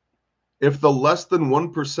 if the less than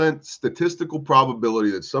 1% statistical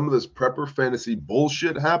probability that some of this prepper fantasy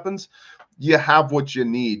bullshit happens, you have what you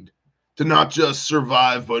need to not just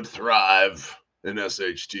survive, but thrive in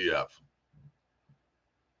SHTF.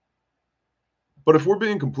 But if we're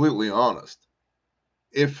being completely honest,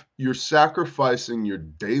 if you're sacrificing your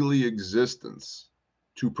daily existence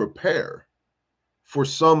to prepare for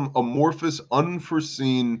some amorphous,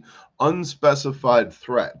 unforeseen, unspecified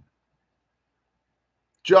threat,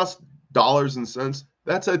 just dollars and cents,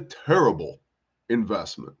 that's a terrible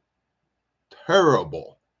investment.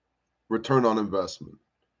 Terrible return on investment.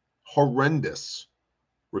 Horrendous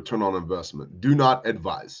return on investment. Do not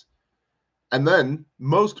advise. And then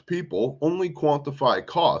most people only quantify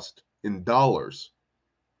cost in dollars.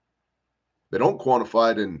 They don't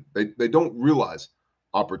quantify it in, they don't realize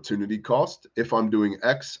opportunity cost. If I'm doing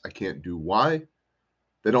X, I can't do Y.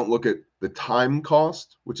 They don't look at the time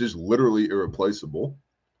cost, which is literally irreplaceable.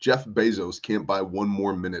 Jeff Bezos can't buy one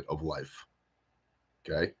more minute of life.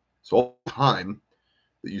 Okay. So all the time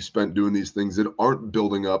that you spent doing these things that aren't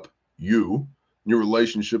building up you, your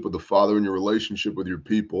relationship with the Father and your relationship with your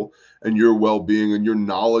people and your well-being and your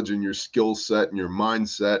knowledge and your skill set and your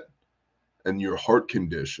mindset and your heart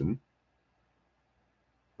condition,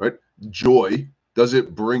 right? Joy. Does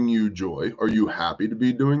it bring you joy? Are you happy to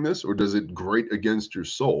be doing this, or does it grate against your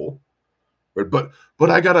soul? Right? But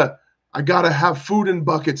I gotta have food in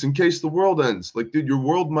buckets in case the world ends. Like, dude, your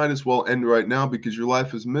world might as well end right now because your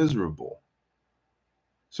life is miserable.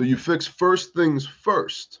 So you fix first things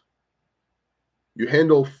first. You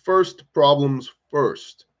handle first problems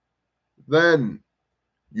first. Then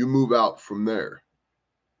you move out from there.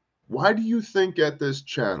 Why do you think at this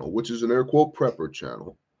channel, which is an air quote prepper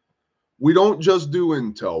channel, we don't just do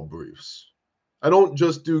intel briefs? I don't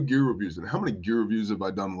just do gear reviews. And how many gear reviews have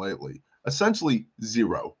I done lately? Essentially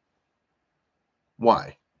 0.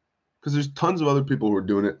 Why? Because there's tons of other people who are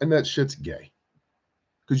doing it, and that shit's gay.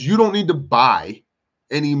 Because you don't need to buy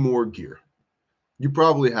any more gear. You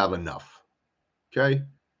probably have enough. Okay?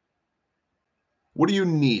 What do you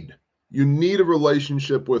need? You need a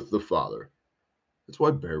relationship with the Father. That's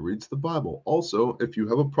why Bear reads the Bible. Also, if you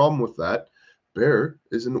have a problem with that, Bear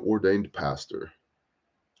is an ordained pastor.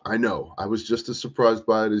 I know. I was just as surprised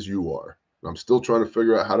by it as you are. I'm still trying to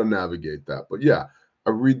figure out how to navigate that. But yeah, I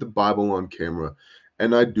read the Bible on camera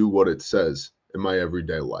and I do what it says in my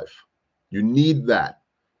everyday life. You need that.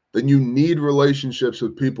 Then you need relationships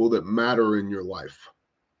with people that matter in your life.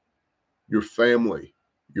 Your family,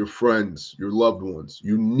 your friends, your loved ones.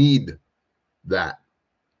 You need that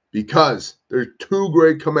because there's two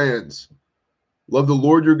great commands. Love the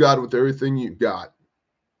Lord your God with everything you've got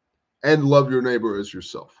and love your neighbor as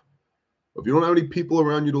yourself. If you don't have any people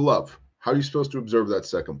around you to love, how are you supposed to observe that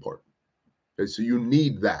second part? Okay, so you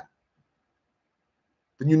need that.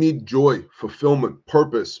 Then you need joy, fulfillment,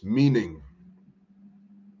 purpose, meaning.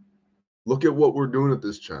 Look at what we're doing at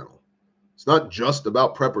this channel. It's not just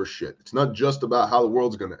about prepper shit. It's not just about how the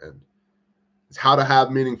world's going to end. It's how to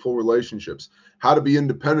have meaningful relationships, how to be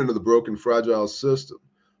independent of the broken, fragile system.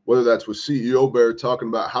 Whether that's with CEO Bear talking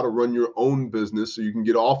about how to run your own business so you can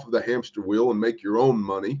get off of the hamster wheel and make your own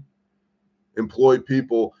money, employ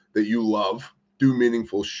people that you love, do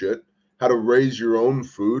meaningful shit, how to raise your own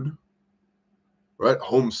food, right?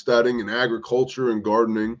 Homesteading and agriculture and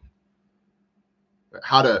gardening,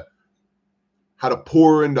 how to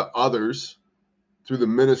pour into others through the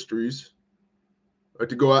ministries, right?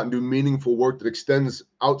 To go out and do meaningful work that extends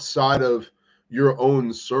outside of your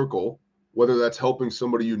own circle, whether that's helping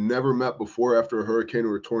somebody you never met before after a hurricane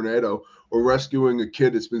or a tornado, or rescuing a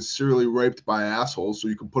kid that's been serially raped by assholes so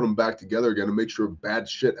you can put them back together again and make sure bad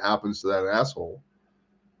shit happens to that asshole.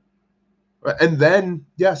 Right? And then,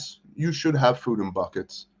 yes, you should have food in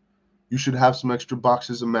buckets. You should have some extra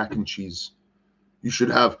boxes of mac and cheese. You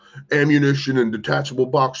should have ammunition and detachable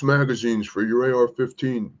box magazines for your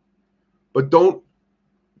AR-15. But don't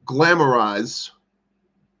glamorize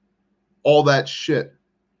all that shit.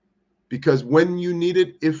 Because when you need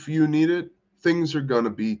it, if you need it, things are going to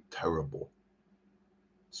be terrible.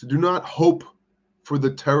 So do not hope for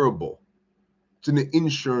the terrible. It's an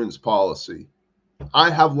insurance policy. I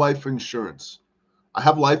have life insurance. I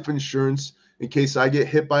have life insurance in case I get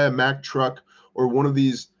hit by a Mack truck or one of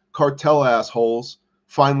these cartel assholes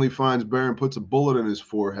finally finds Bear and puts a bullet in his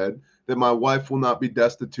forehead, that my wife will not be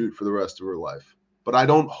destitute for the rest of her life. But I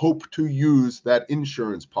don't hope to use that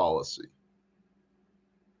insurance policy.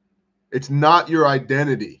 It's not your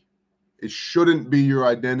identity. It shouldn't be your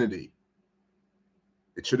identity.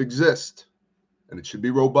 It should exist, and it should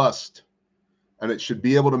be robust, and it should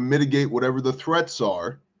be able to mitigate whatever the threats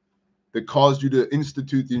are that caused you to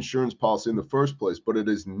institute the insurance policy in the first place, but it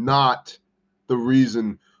is not the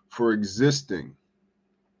reason for existing.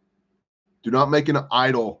 Do not make an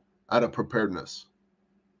idol out of preparedness.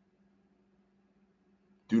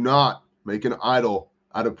 Do not make an idol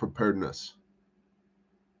out of preparedness,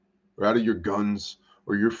 or out of your guns,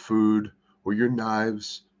 or your food, or your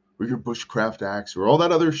knives, or your bushcraft axe, or all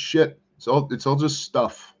that other shit. It's all just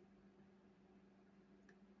stuff.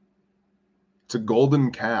 It's a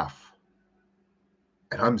golden calf.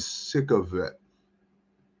 And I'm sick of it.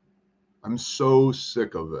 I'm so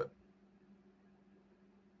sick of it.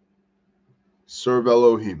 Serve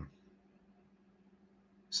Elohim.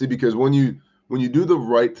 See, because when you do the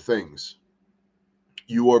right things,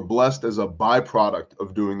 you are blessed as a byproduct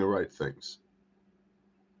of doing the right things.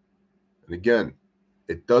 And again,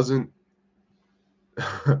 it doesn't.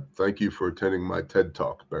 Thank you for attending my TED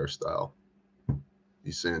Talk, Bear Style.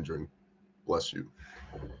 Esandrin, bless you.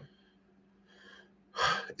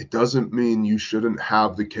 It doesn't mean you shouldn't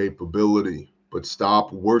have the capability, but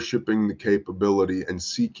stop worshiping the capability and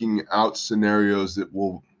seeking out scenarios that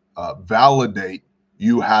will validate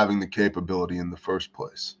you having the capability in the first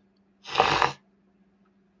place.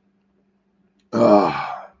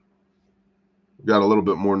 Got a little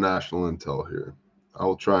bit more national intel here. I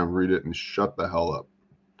will try and read it and shut the hell up.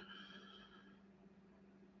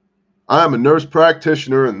 I am a nurse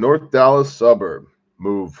practitioner in North Dallas suburb.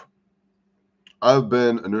 Move. I've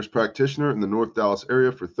been a nurse practitioner in the North Dallas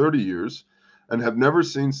area for 30 years and have never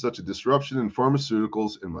seen such a disruption in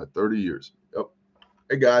pharmaceuticals in my 30 years. Yep.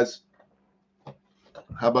 Hey, guys.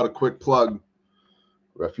 How about a quick plug?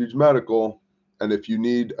 Refuge Medical. And if you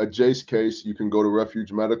need a Jace case, you can go to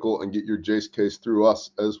Refuge Medical and get your Jace case through us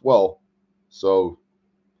as well. So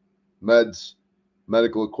meds,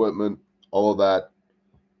 medical equipment, all of that.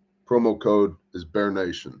 Promo code is Bear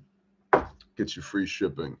Nation. Gets you free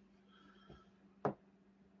shipping.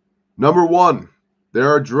 Number one, there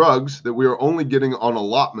are drugs that we are only getting on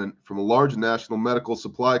allotment from a large national medical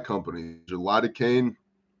supply company, lidocaine,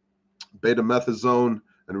 betamethasone,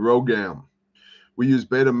 and Rogam. We use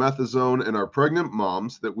betamethasone in our pregnant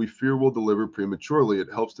moms that we fear will deliver prematurely.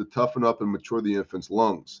 It helps to toughen up and mature the infant's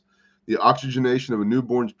lungs. The oxygenation of a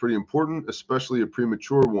newborn is pretty important, especially a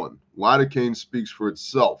premature one. Lidocaine speaks for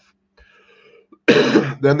itself.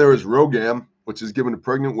 Then there is RhoGAM, which is given to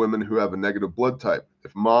pregnant women who have a negative blood type.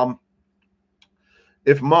 If mom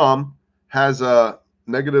has a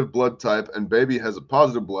negative blood type and baby has a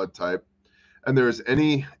positive blood type, and there is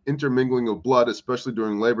any intermingling of blood, especially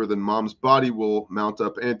during labor, then mom's body will mount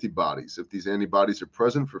up antibodies. If these antibodies are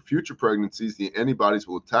present for future pregnancies, the antibodies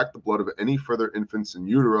will attack the blood of any further infants in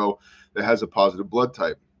utero that has a positive blood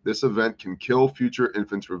type. This event can kill future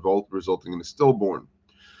infants, resulting in a stillborn.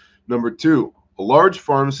 Number 2, a large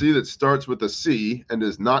pharmacy that starts with a C and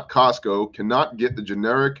is not Costco cannot get the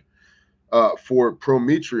generic for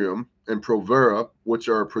Prometrium and Provera, which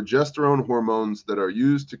are progesterone hormones that are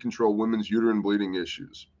used to control women's uterine bleeding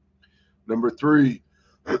issues. Number 3,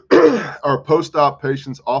 our post-op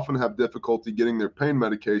patients often have difficulty getting their pain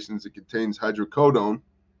medications that contains hydrocodone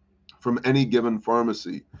from any given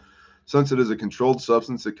pharmacy. Since it is a controlled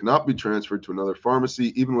substance, it cannot be transferred to another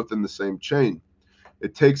pharmacy, even within the same chain.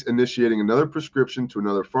 It takes initiating another prescription to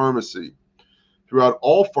another pharmacy. Throughout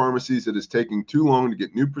all pharmacies, it is taking too long to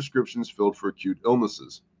get new prescriptions filled for acute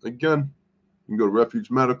illnesses. Again, you can go to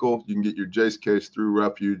Refuge Medical. You can get your Jace case through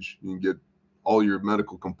Refuge. You can get all your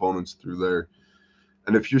medical components through there.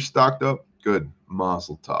 And if you're stocked up, good,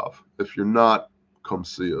 mazel tov. If you're not, come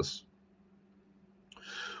see us.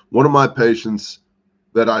 One of my patients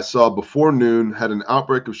that I saw before noon had an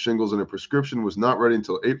outbreak of shingles, and a prescription was not ready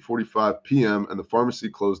until 8:45 p.m. and the pharmacy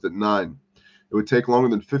closed at 9. It would take longer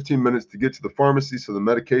than 15 minutes to get to the pharmacy, so the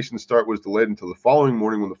medication start was delayed until the following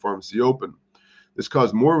morning when the pharmacy opened. This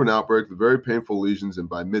caused more of an outbreak with very painful lesions, and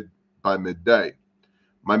by midday.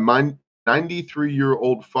 My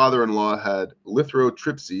 93-year-old father-in-law had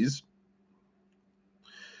lithotripsy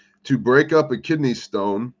to break up a kidney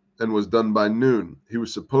stone and was done by noon. He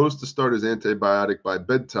was supposed to start his antibiotic by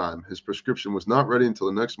bedtime. His prescription was not ready until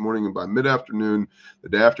the next morning, and by mid-afternoon, the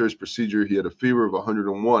day after his procedure, he had a fever of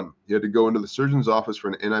 101. He had to go into the surgeon's office for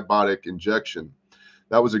an antibiotic injection.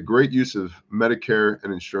 That was a great use of Medicare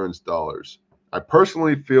and insurance dollars. I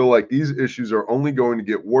personally feel like these issues are only going to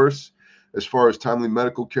get worse as far as timely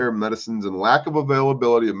medical care, medicines, and lack of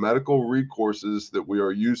availability of medical recourses that we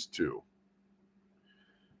are used to.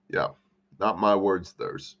 Yeah, not my words,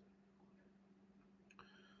 theirs.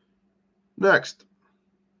 Next,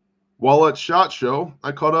 while at SHOT Show,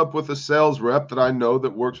 I caught up with a sales rep that I know that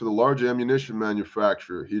works with a large ammunition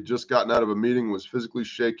manufacturer. He had just gotten out of a meeting, was physically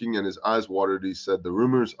shaking, and his eyes watered. He said, "The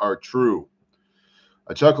rumors are true."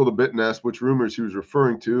 I chuckled a bit and asked which rumors he was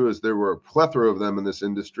referring to, as there were a plethora of them in this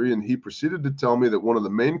industry, and he proceeded to tell me that one of the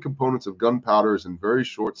main components of gunpowder is in very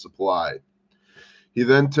short supply. He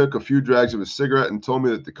then took a few drags of his cigarette and told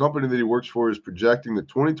me that the company that he works for is projecting that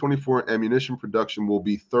 2024 ammunition production will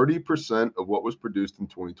be 30% of what was produced in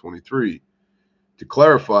 2023. To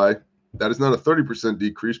clarify, that is not a 30%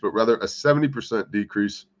 decrease, but rather a 70%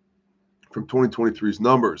 decrease from 2023's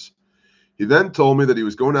numbers. He then told me that he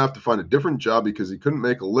was going to have to find a different job because he couldn't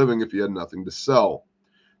make a living if he had nothing to sell.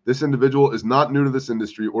 This individual is not new to this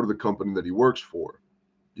industry or to the company that he works for.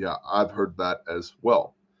 Yeah, I've heard that as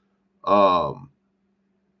well.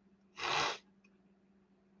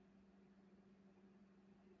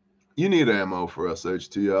 You need ammo for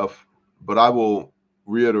SHTF, but I will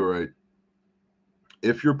reiterate,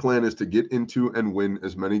 if your plan is to get into and win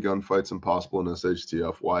as many gunfights as possible in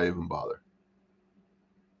SHTF, why even bother?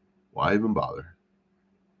 Why even bother?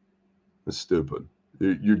 It's stupid.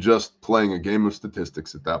 You're just playing a game of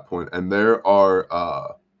statistics at that point, and there are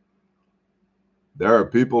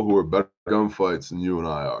people who are better at gunfights than you and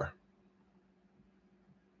I are.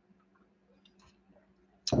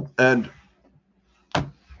 And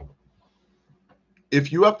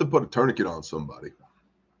if you have to put a tourniquet on somebody,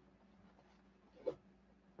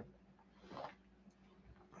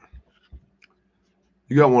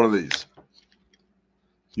 you got one of these.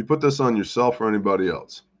 You put this on yourself or anybody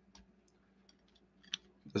else.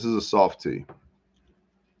 This is a soft T.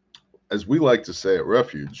 As we like to say at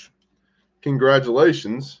Refuge,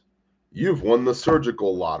 congratulations, you've won the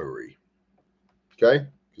surgical lottery. Okay?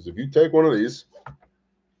 Because if you take one of these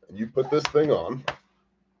and you put this thing on,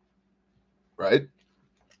 right?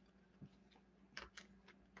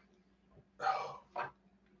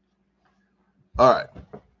 All right.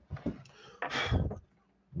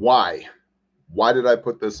 Why? Why did I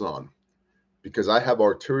put this on? Because I have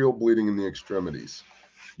arterial bleeding in the extremities.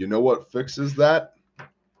 You know what fixes that?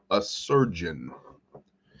 A surgeon.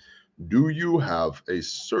 Do you have a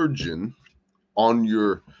surgeon on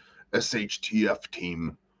your SHTF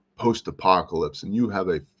team post-apocalypse, and you have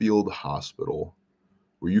a field hospital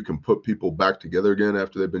where you can put people back together again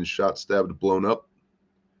after they've been shot, stabbed, blown up?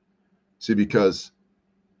 See, because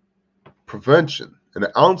prevention, an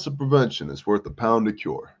ounce of prevention is worth a pound of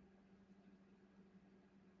cure.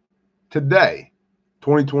 Today,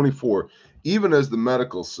 2024, even as the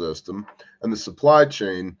medical system and the supply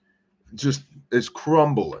chain just is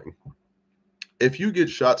crumbling, if you get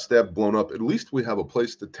shot, stabbed, blown up, at least we have a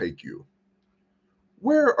place to take you.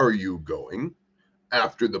 Where are you going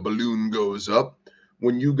after the balloon goes up?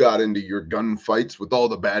 When you got into your gunfights with all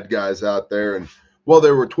the bad guys out there, and well,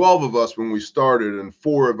 there were 12 of us when we started, and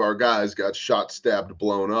 4 of our guys got shot, stabbed,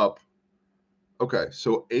 blown up. Okay,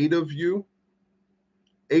 so 8 of you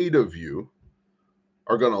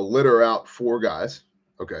are going to litter out 4 guys.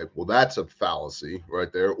 Okay, well, that's a fallacy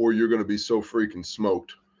right there. Or you're going to be so freaking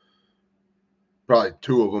smoked. Probably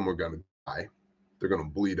 2 of them are going to die. They're going to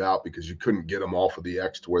bleed out because you couldn't get them off of the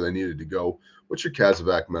X to where they needed to go. What's your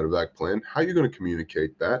CASEVAC medevac plan? How are you going to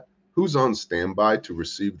communicate that? Who's on standby to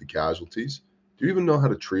receive the casualties? Do you even know how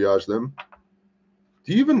to triage them?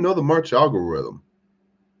 Do you even know the March algorithm?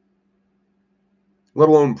 Let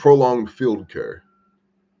alone prolonged field care.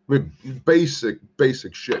 I mean,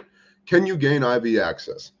 basic shit. Can you gain IV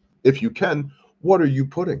access? If you can, what are you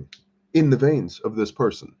putting in the veins of this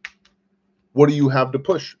person? What do you have to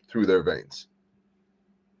push through their veins?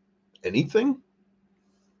 Anything?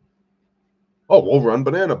 Oh, we'll run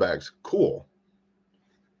banana bags. Cool.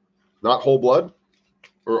 Not whole blood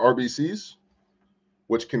or RBCs,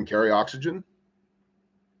 which can carry oxygen.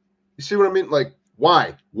 You see what I mean? Like,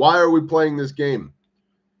 why? Why are we playing this game?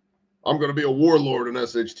 I'm going to be a warlord in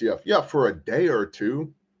SHTF. Yeah, for a day or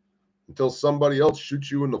two until somebody else shoots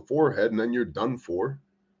you in the forehead and then you're done for.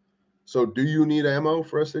 So do you need ammo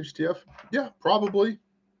for SHTF? Yeah, probably.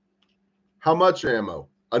 How much ammo?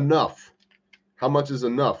 Enough. How much is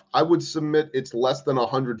enough? I would submit it's less than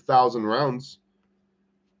 100,000 rounds.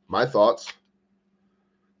 My thoughts.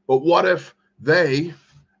 But what if they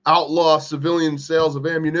outlaw civilian sales of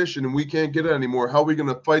ammunition and we can't get it anymore? How are we going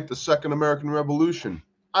to fight the Second American Revolution?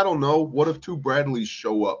 I don't know. What if 2 Bradleys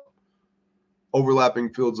show up,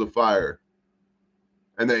 overlapping fields of fire,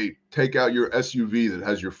 and they take out your SUV that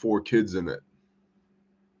has your 4 kids in it?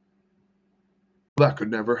 That could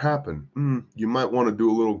never happen. You might want to do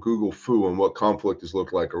a little Google foo on what conflict has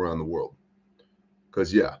looked like around the world.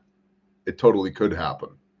 Because, yeah, it totally could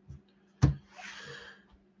happen.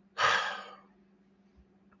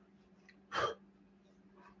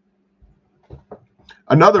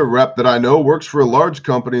 Another rep that I know works for a large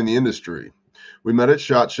company in the industry. We met at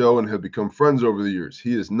SHOT Show and have become friends over the years.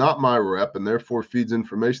 He is not my rep and therefore feeds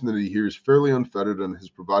information that he hears fairly unfettered and has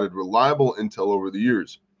provided reliable intel over the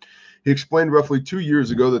years. He explained roughly 2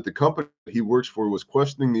 years ago that the company he works for was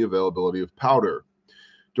questioning the availability of powder.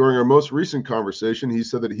 During our most recent conversation, he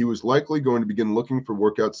said that he was likely going to begin looking for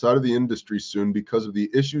work outside of the industry soon because of the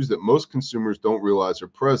issues that most consumers don't realize are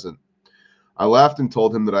present. I laughed and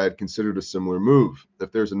told him that I had considered a similar move.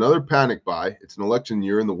 If there's another panic buy, it's an election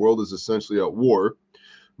year and the world is essentially at war,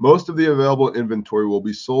 most of the available inventory will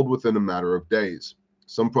be sold within a matter of days.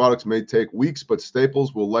 Some products may take weeks, but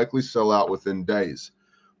staples will likely sell out within days.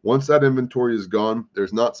 Once that inventory is gone,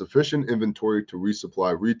 there's not sufficient inventory to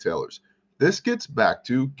resupply retailers. This gets back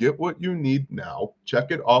to get what you need now,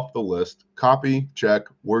 check it off the list, copy, check,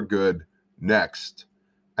 we're good, next.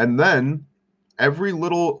 And then every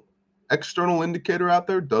little external indicator out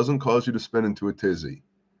there doesn't cause you to spin into a tizzy.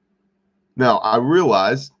 Now, I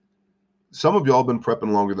realize some of y'all have been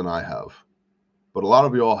prepping longer than I have, but a lot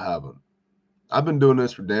of y'all haven't. I've been doing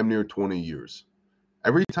this for damn near 20 years.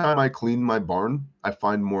 Every time I clean my barn, I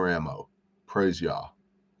find more ammo. Praise Yah.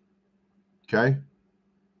 Okay?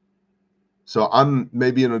 So I'm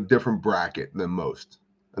maybe in a different bracket than most,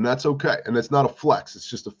 and that's okay. And it's not a flex. It's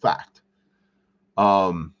just a fact.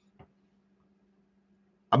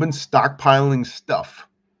 I've been stockpiling stuff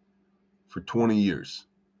for 20 years.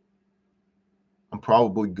 I'm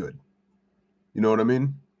probably good. You know what I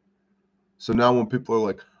mean? So now when people are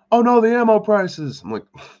like, oh no, the ammo prices, I'm like,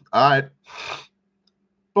 all right,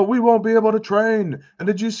 but we won't be able to train. And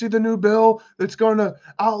did you see the new bill that's going to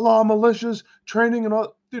outlaw militias training and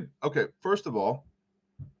all? Dude, okay, first of all,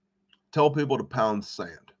 tell people to pound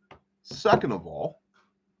sand. Second of all,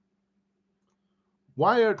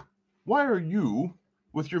 why are you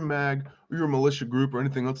with your mag or your militia group or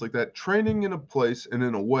anything else like that training in a place and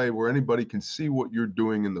in a way where anybody can see what you're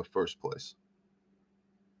doing in the first place?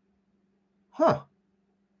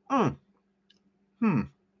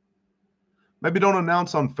 Maybe don't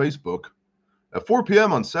announce on Facebook. At 4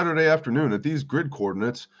 p.m. on Saturday afternoon at these grid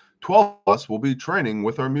coordinates, 12 of us will be training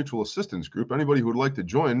with our mutual assistance group. Anybody who would like to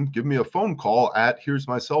join, give me a phone call at here's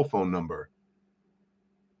my cell phone number.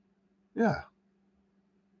 Yeah.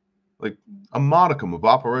 Like a modicum of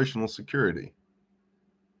operational security.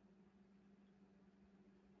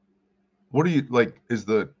 What do you like? Is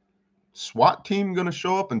the SWAT team going to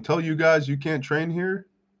show up and tell you guys you can't train here?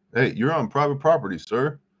 Hey, you're on private property,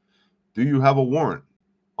 sir. Do you have a warrant?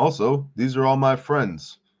 Also, these are all my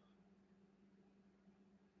friends.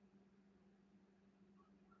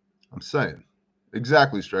 I'm saying.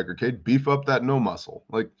 Exactly, Striker Cade. Beef up that no muscle.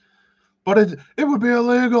 Like, but it would be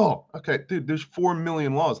illegal. Okay, dude, there's 4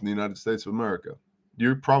 million laws in the United States of America.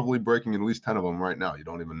 You're probably breaking at least 10 of them right now. You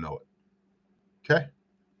don't even know it. Okay?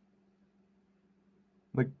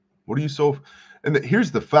 Like, what are you so... And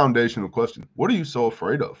here's the foundational question. What are you so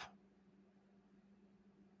afraid of?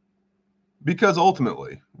 Because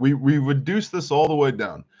ultimately, we reduce this all the way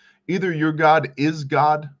down. Either your God is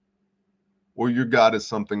God, or your God is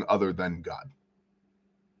something other than God.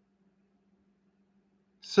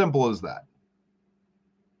 Simple as that.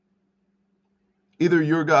 Either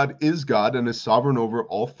your God is God and is sovereign over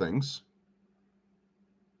all things.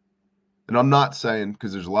 And I'm not saying,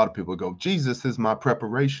 because there's a lot of people who go, Jesus is my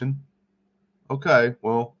preparation. Okay,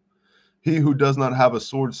 well, he who does not have a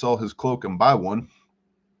sword, sell his cloak and buy one.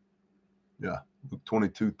 Yeah, Luke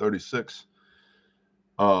 22:36.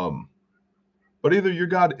 But either your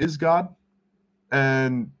God is God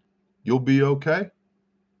and you'll be okay,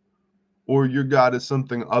 or your God is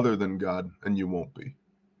something other than God and you won't be.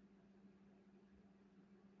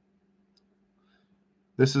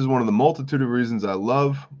 This is one of the multitude of reasons I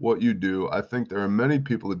love what you do. I think there are many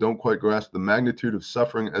people that don't quite grasp the magnitude of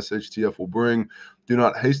suffering SHTF will bring. Do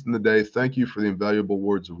not hasten the day. Thank you for the invaluable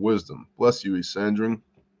words of wisdom. Bless you, Esandrin.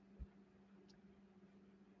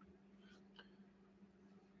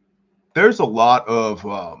 There's a lot of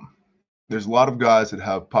guys that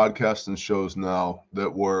have podcasts and shows now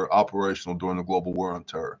that were operational during the global war on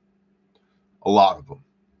terror. A lot of them,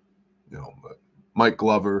 Mike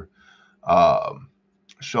Glover,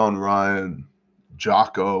 Sean Ryan,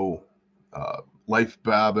 Jocko, Leif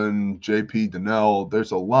Babin, JP Donnell.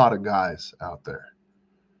 There's a lot of guys out there.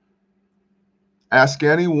 Ask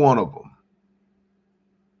any one of them,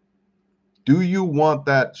 do you want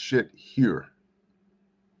that shit here?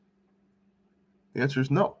 The answer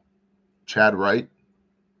is no. Chad Wright?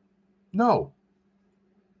 No.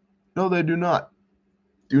 No, they do not.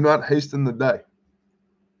 Do not hasten the day.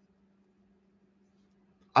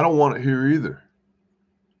 I don't want it here either.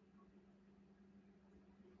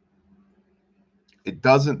 It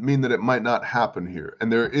doesn't mean that it might not happen here.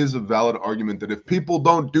 And there is a valid argument that if people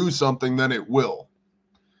don't do something, then it will.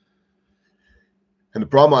 And the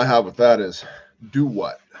problem I have with that is, do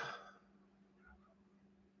what?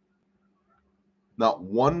 Not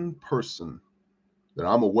one person that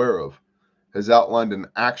I'm aware of has outlined an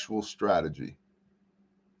actual strategy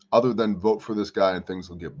other than vote for this guy and things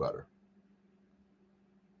will get better.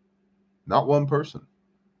 Not one person.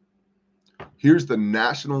 Here's the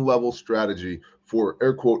national level strategy for,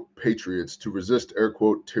 air quote, patriots to resist, air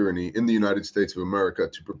quote, tyranny in the United States of America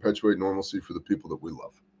to perpetuate normalcy for the people that we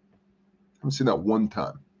love. I haven't seen that one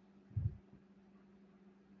time.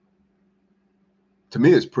 To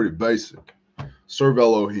me, it's pretty basic. Serve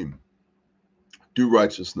Elohim. Do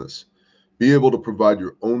righteousness. Be able to provide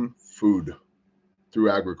your own food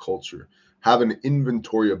through agriculture. Have an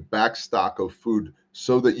inventory, a backstock of food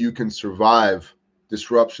so that you can survive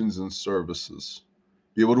disruptions in services.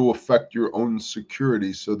 Be able to affect your own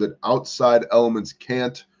security so that outside elements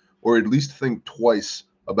can't, or at least think twice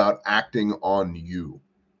about acting on you.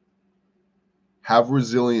 Have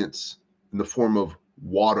resilience in the form of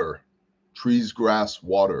water, trees, grass,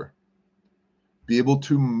 water. Be able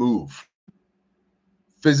to move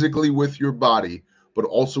physically with your body, but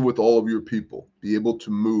also with all of your people. Be able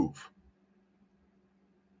to move.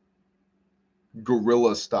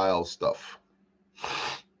 Guerrilla style stuff.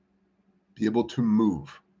 Be able to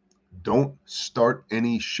move. Don't start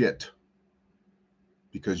any shit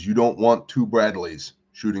because you don't want two Bradleys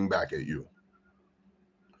shooting back at you.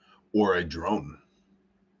 Or a drone.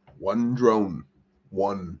 One drone.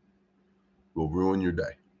 One will ruin your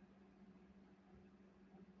day.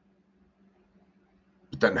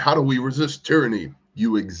 But then how do we resist tyranny?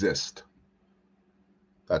 You exist.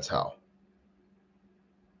 That's how.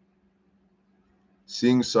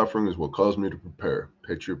 Seeing suffering is what caused me to prepare.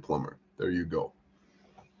 Patriot Plumber. There you go.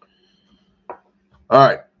 All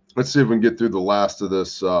right. Let's see if we can get through the last of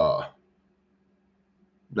this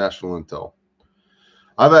national intel.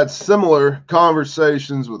 I've had similar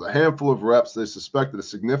conversations with a handful of reps. They suspected a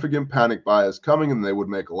significant panic buy is coming and they would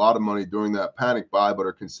make a lot of money during that panic buy, but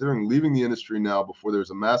are considering leaving the industry now before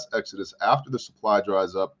there's a mass exodus after the supply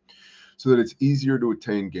dries up so that it's easier to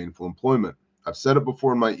attain gainful employment. I've said it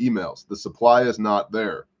before in my emails. The supply is not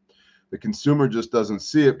there. The consumer just doesn't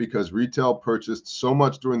see it because retail purchased so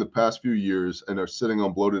much during the past few years and are sitting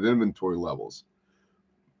on bloated inventory levels.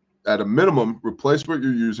 At a minimum, replace what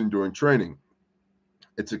you're using during training.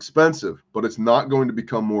 It's expensive, but it's not going to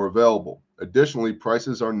become more available. Additionally,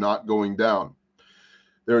 prices are not going down.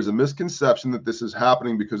 There is a misconception that this is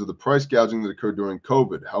happening because of the price gouging that occurred during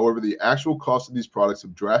COVID. However, the actual cost of these products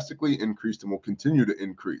have drastically increased and will continue to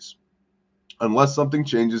increase. Unless something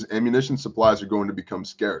changes, ammunition supplies are going to become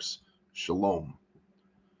scarce. Shalom.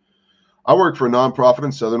 I work for a nonprofit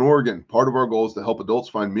in Southern Oregon. Part of our goal is to help adults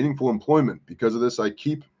find meaningful employment. Because of this, I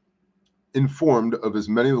keep informed of as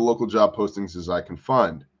many of the local job postings as I can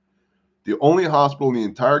find. The only hospital in the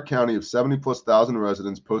entire county of 70,000+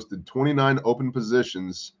 residents posted 29 open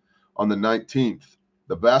positions on the 19th.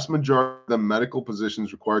 The vast majority of them medical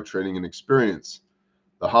positions require training and experience.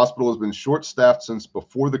 The hospital has been short-staffed since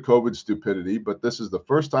before the COVID stupidity, but this is the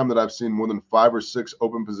first time that I've seen more than 5 or 6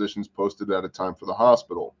 open positions posted at a time for the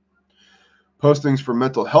hospital. Postings for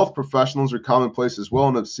mental health professionals are commonplace as well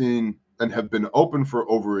and have been open for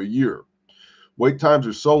over a year. Wait times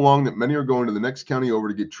are so long that many are going to the next county over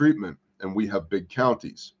to get treatment, and we have big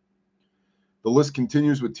counties. The list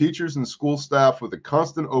continues with teachers and school staff with the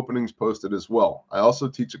constant openings posted as well. I also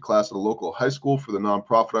teach a class at a local high school for the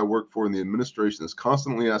nonprofit I work for, and the administration is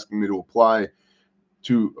constantly asking me to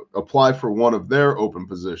apply for one of their open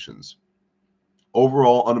positions.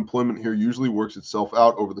 Overall, unemployment here usually works itself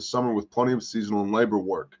out over the summer with plenty of seasonal and labor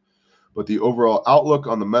work. But the overall outlook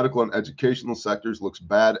on the medical and educational sectors looks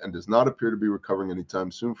bad and does not appear to be recovering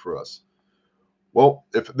anytime soon for us. Well,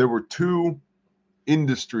 if there were 2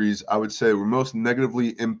 industries I would say were most negatively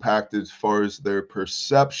impacted as far as their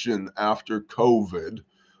perception after COVID,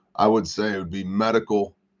 I would say it would be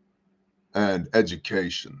medical and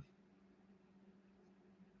education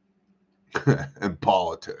and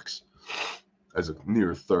politics as a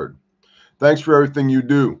near third. Thanks for everything you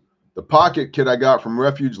do. The pocket kit I got from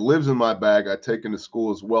Refuge lives in my bag. I take into school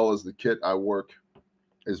as well as the kit I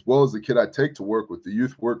take to work with the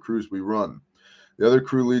youth work crews we run. The other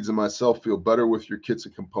crew leads and myself feel better with your kits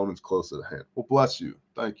and components close at hand. Well, bless you.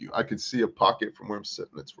 Thank you. I could see a pocket from where I'm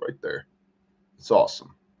sitting. It's right there. It's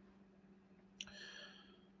awesome.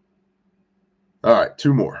 All right,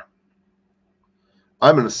 2 more.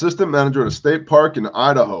 I'm an assistant manager at a state park in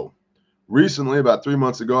Idaho. Recently, about 3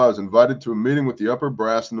 months ago, I was invited to a meeting with the upper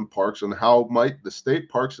brass in the parks on how might the state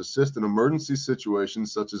parks assist in emergency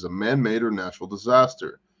situations such as a man-made or natural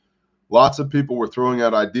disaster. Lots of people were throwing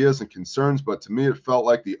out ideas and concerns, but to me it felt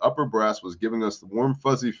like the upper brass was giving us the warm,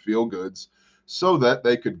 fuzzy feel-goods so that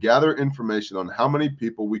they could gather information on how many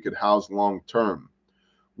people we could house long-term.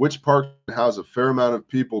 Which park can house a fair amount of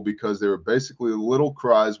people because they were basically little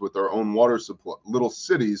cities with their own water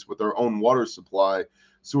supply,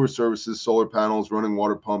 sewer services, solar panels, running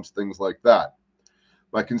water pumps, things like that.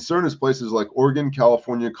 My concern is places like Oregon,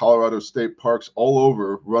 California, Colorado state parks all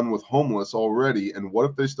over run with homeless already, and what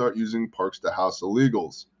if they start using parks to house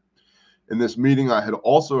illegals? In this meeting, I had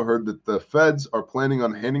also heard that the feds are planning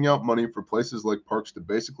on handing out money for places like parks to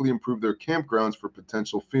basically improve their campgrounds for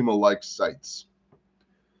potential FEMA-like sites.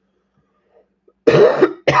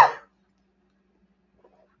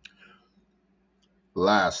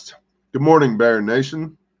 Last. Good morning, Bear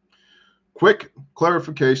Nation. Quick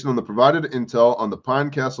clarification on the provided intel on the Pine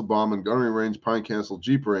Castle bomb and gunnery range Pine Castle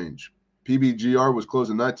Jeep Range. PBGR was closed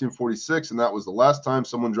in 1946, and that was the last time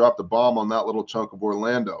someone dropped a bomb on that little chunk of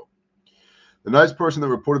Orlando. The nice person that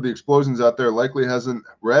reported the explosions out there likely hasn't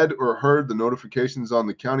read or heard the notifications on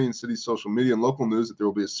the county and city social media and local news that there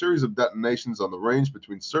will be a series of detonations on the range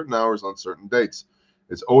between certain hours on certain dates.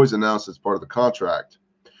 It's always announced as part of the contract.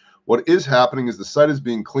 What is happening is the site is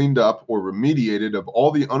being cleaned up or remediated of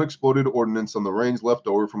all the unexploded ordnance on the range left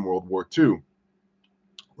over from World War II.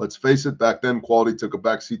 Let's face it, back then quality took a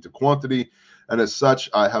backseat to quantity, and as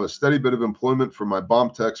such, I have a steady bit of employment for my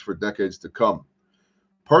bomb techs for decades to come.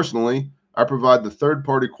 Personally, I provide the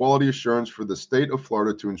third-party quality assurance for the state of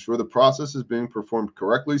Florida to ensure the process is being performed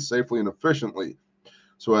correctly, safely, and efficiently.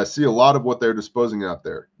 So I see a lot of what they're disposing out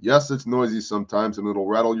there. Yes, it's noisy sometimes and it'll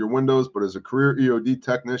rattle your windows, but as a career EOD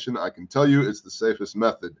technician, I can tell you it's the safest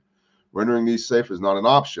method. Rendering these safe is not an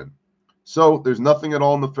option. So there's nothing at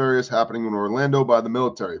all nefarious happening in Orlando by the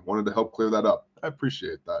military. Wanted to help clear that up. I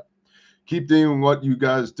appreciate that. Keep doing what you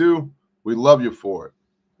guys do. We love you for it.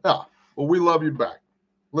 Yeah, well, we love you back.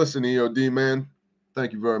 Listen, EOD man,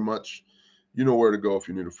 thank you very much. You know where to go if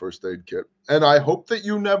you need a first aid kit. And I hope that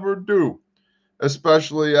you never do,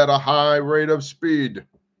 especially at a high rate of speed.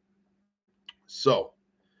 So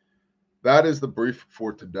that is the brief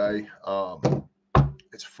for today.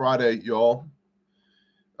 It's Friday, y'all.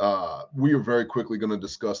 We are very quickly going to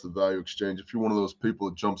discuss the value exchange. If you're one of those people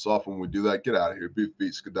that jumps off when we do that, get out of here. Beef,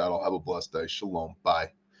 beat, skedaddle. Have a blessed day. Shalom. Bye.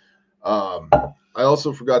 I I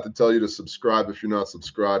also forgot to tell you to subscribe if you're not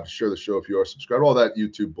subscribed, share the show if you are subscribed, all that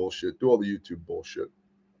YouTube bullshit. Do all the YouTube bullshit.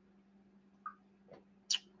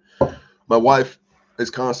 My wife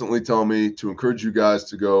is constantly telling me to encourage you guys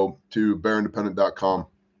to go to bearindependent.com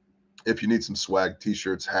if you need some swag,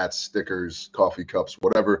 t-shirts, hats, stickers, coffee cups,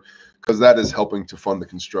 whatever, because that is helping to fund the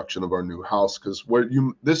construction of our new house. Because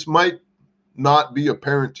this might not be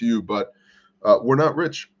apparent to you, but we're not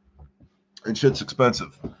rich and shit's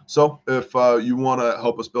expensive. So if you want to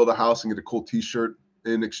help us build a house and get a cool t-shirt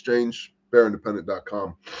in exchange,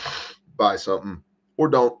 bearindependent.com, buy something or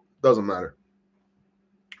don't, doesn't matter.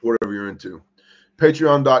 Whatever you're into.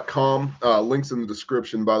 Patreon.com, links in the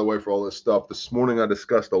description, by the way, for all this stuff. This morning I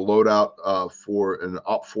discussed a loadout for an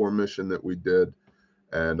OPFOR mission that we did,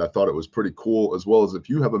 and I thought it was pretty cool, as well as if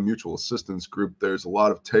you have a mutual assistance group, there's a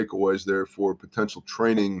lot of takeaways there for potential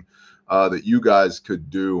training that you guys could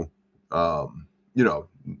do.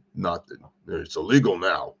 Not that it's illegal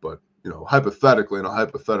now, but, hypothetically, in a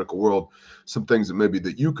hypothetical world, some things that maybe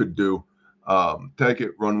that you could do, take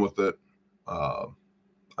it, run with it.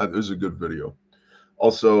 There's a good video.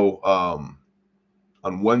 Also,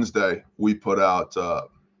 on Wednesday, we put out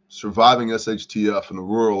Surviving SHTF in the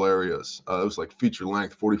Rural Areas. It was like feature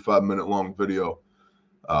length, 45-minute long video.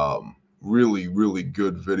 Really, really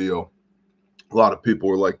good video. A lot of people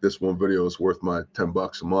were like, this one video is worth my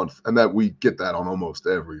 $10 a month. And that we get that on almost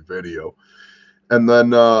every video. And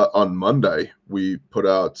then on Monday, we put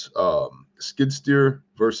out skid steer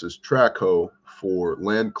versus track hoe for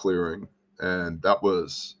land clearing. And that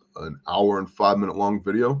was an 1 hour and 5-minute long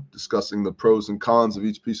video discussing the pros and cons of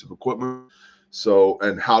each piece of equipment.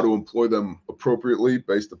 And how to employ them appropriately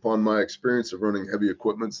based upon my experience of running heavy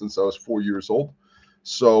equipment since I was 4 years old.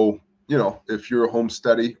 So, if you're a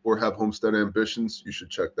homesteady or have homestead ambitions, you should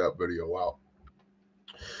check that video out.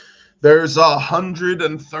 There's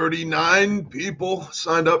 139 people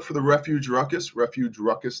signed up for the Refuge Ruckus,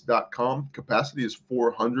 refugeruckus.com. Capacity is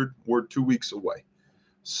 400. We're 2 weeks away.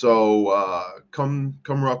 So come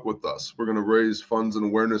rock with us. We're going to raise funds and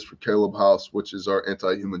awareness for Caleb House, which is our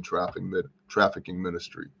anti-human trafficking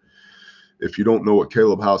ministry. If you don't know what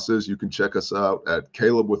Caleb House is, you can check us out at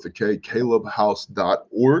Caleb with a K,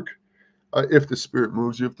 calebhouse.org. If the spirit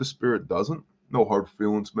moves you, if the spirit doesn't, no hard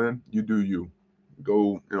feelings, man. You do you.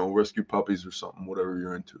 Go, rescue puppies or something, whatever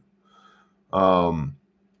you're into.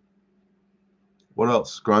 What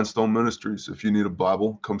else? Grindstone Ministries. If you need a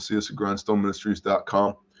Bible, come see us at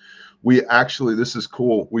grindstoneministries.com. We actually, this is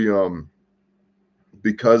cool. We,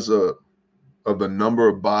 because of the number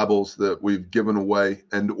of Bibles that we've given away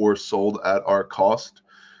and or sold at our cost,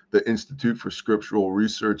 the Institute for Scriptural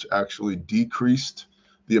Research actually decreased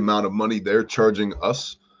the amount of money they're charging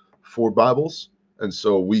us for Bibles. And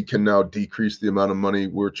so we can now decrease the amount of money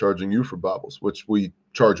we're charging you for Bibles, which we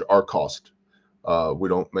charge our cost. We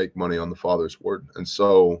don't make money on the Father's word. And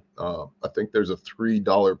so I think there's a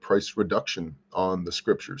 $3 price reduction on the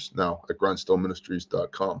scriptures now at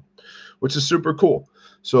grindstoneministries.com, which is super cool.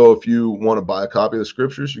 So if you want to buy a copy of the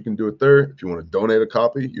scriptures, you can do it there. If you want to donate a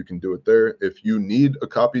copy, you can do it there. If you need a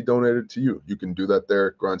copy donated to you, you can do that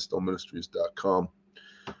there at grindstoneministries.com.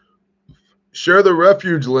 Share the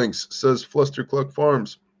refuge links, says Fluster Cluck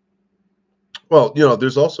Farms. Well,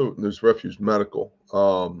 there's Refuge Medical.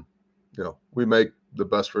 We make the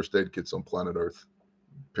best first aid kits on planet Earth,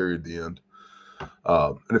 period, the end.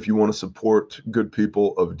 And if you want to support good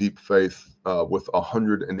people of deep faith with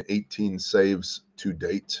 118 saves to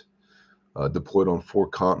date, deployed on 4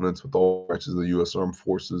 continents with all branches of the U.S. Armed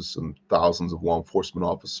Forces and thousands of law enforcement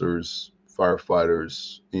officers,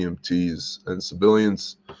 firefighters, EMTs, and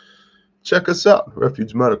civilians, check us out,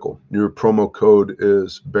 Refuge Medical. Your promo code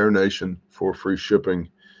is BearNation for free shipping.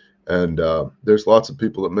 And there's lots of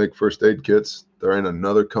people that make first aid kits. There ain't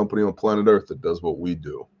another company on planet Earth that does what we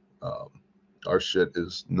do. Our shit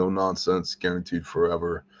is no nonsense, guaranteed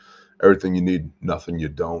forever. Everything you need, nothing you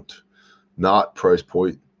don't. Not price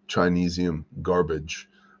point Chinesium garbage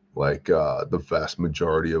like the vast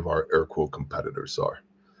majority of our air quote competitors are.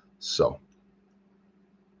 So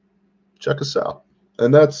check us out.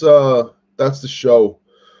 And that's the show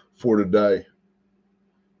for today.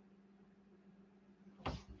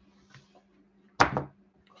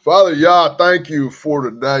 Father, Yah, thank you for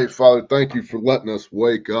today. Father, thank you for letting us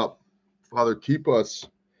wake up. Father, keep us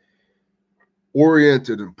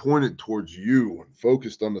oriented and pointed towards you and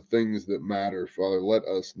focused on the things that matter. Father, let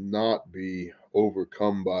us not be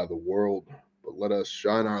overcome by the world, but let us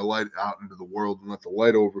shine our light out into the world and let the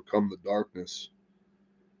light overcome the darkness.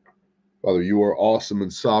 Father, you are awesome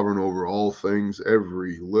and sovereign over all things,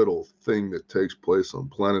 every little thing that takes place on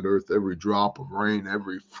planet Earth, every drop of rain,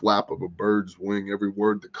 every flap of a bird's wing, every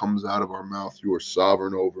word that comes out of our mouth, you are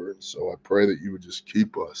sovereign over. And so I pray that you would just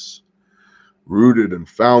keep us rooted and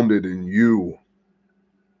founded in you.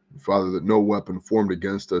 Father, that no weapon formed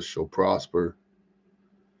against us shall prosper,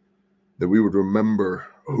 that we would remember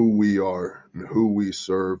who we are and who we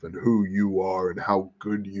serve and who you are and how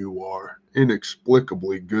good you are,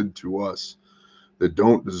 inexplicably good to us that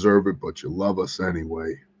don't deserve it, but you love us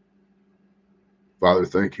anyway. Father,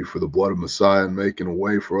 thank you for the blood of Messiah making a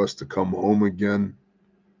way for us to come home again.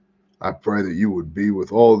 I pray that you would be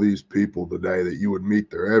with all these people today, that you would meet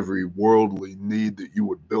their every worldly need, that you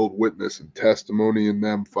would build witness and testimony in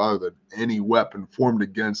them, Father, that any weapon formed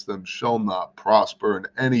against them shall not prosper, and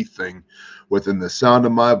anything within the sound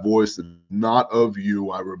of my voice that is not of you,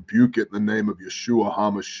 I rebuke it in the name of Yeshua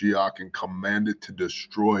HaMashiach and command it to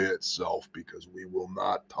destroy itself, because we will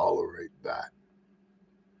not tolerate that.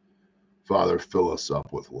 Father, fill us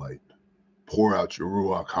up with light. Pour out your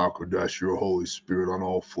Ruach HaKodesh, your Holy Spirit, on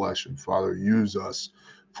all flesh. And Father, use us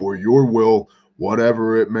for your will,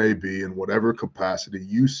 whatever it may be, in whatever capacity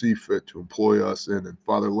you see fit to employ us in. And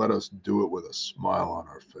Father, let us do it with a smile on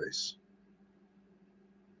our face.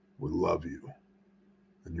 We love you,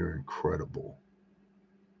 and you're incredible.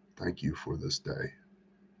 Thank you for this day.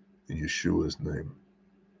 In Yeshua's name,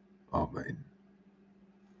 amen.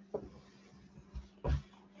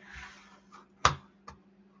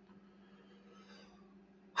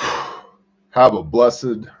 Have a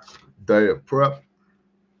blessed day of prep.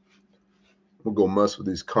 We'll go mess with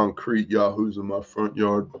these concrete yahoos in my front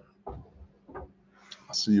yard.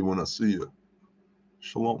 I'll see you when I see you.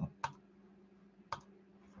 Shalom.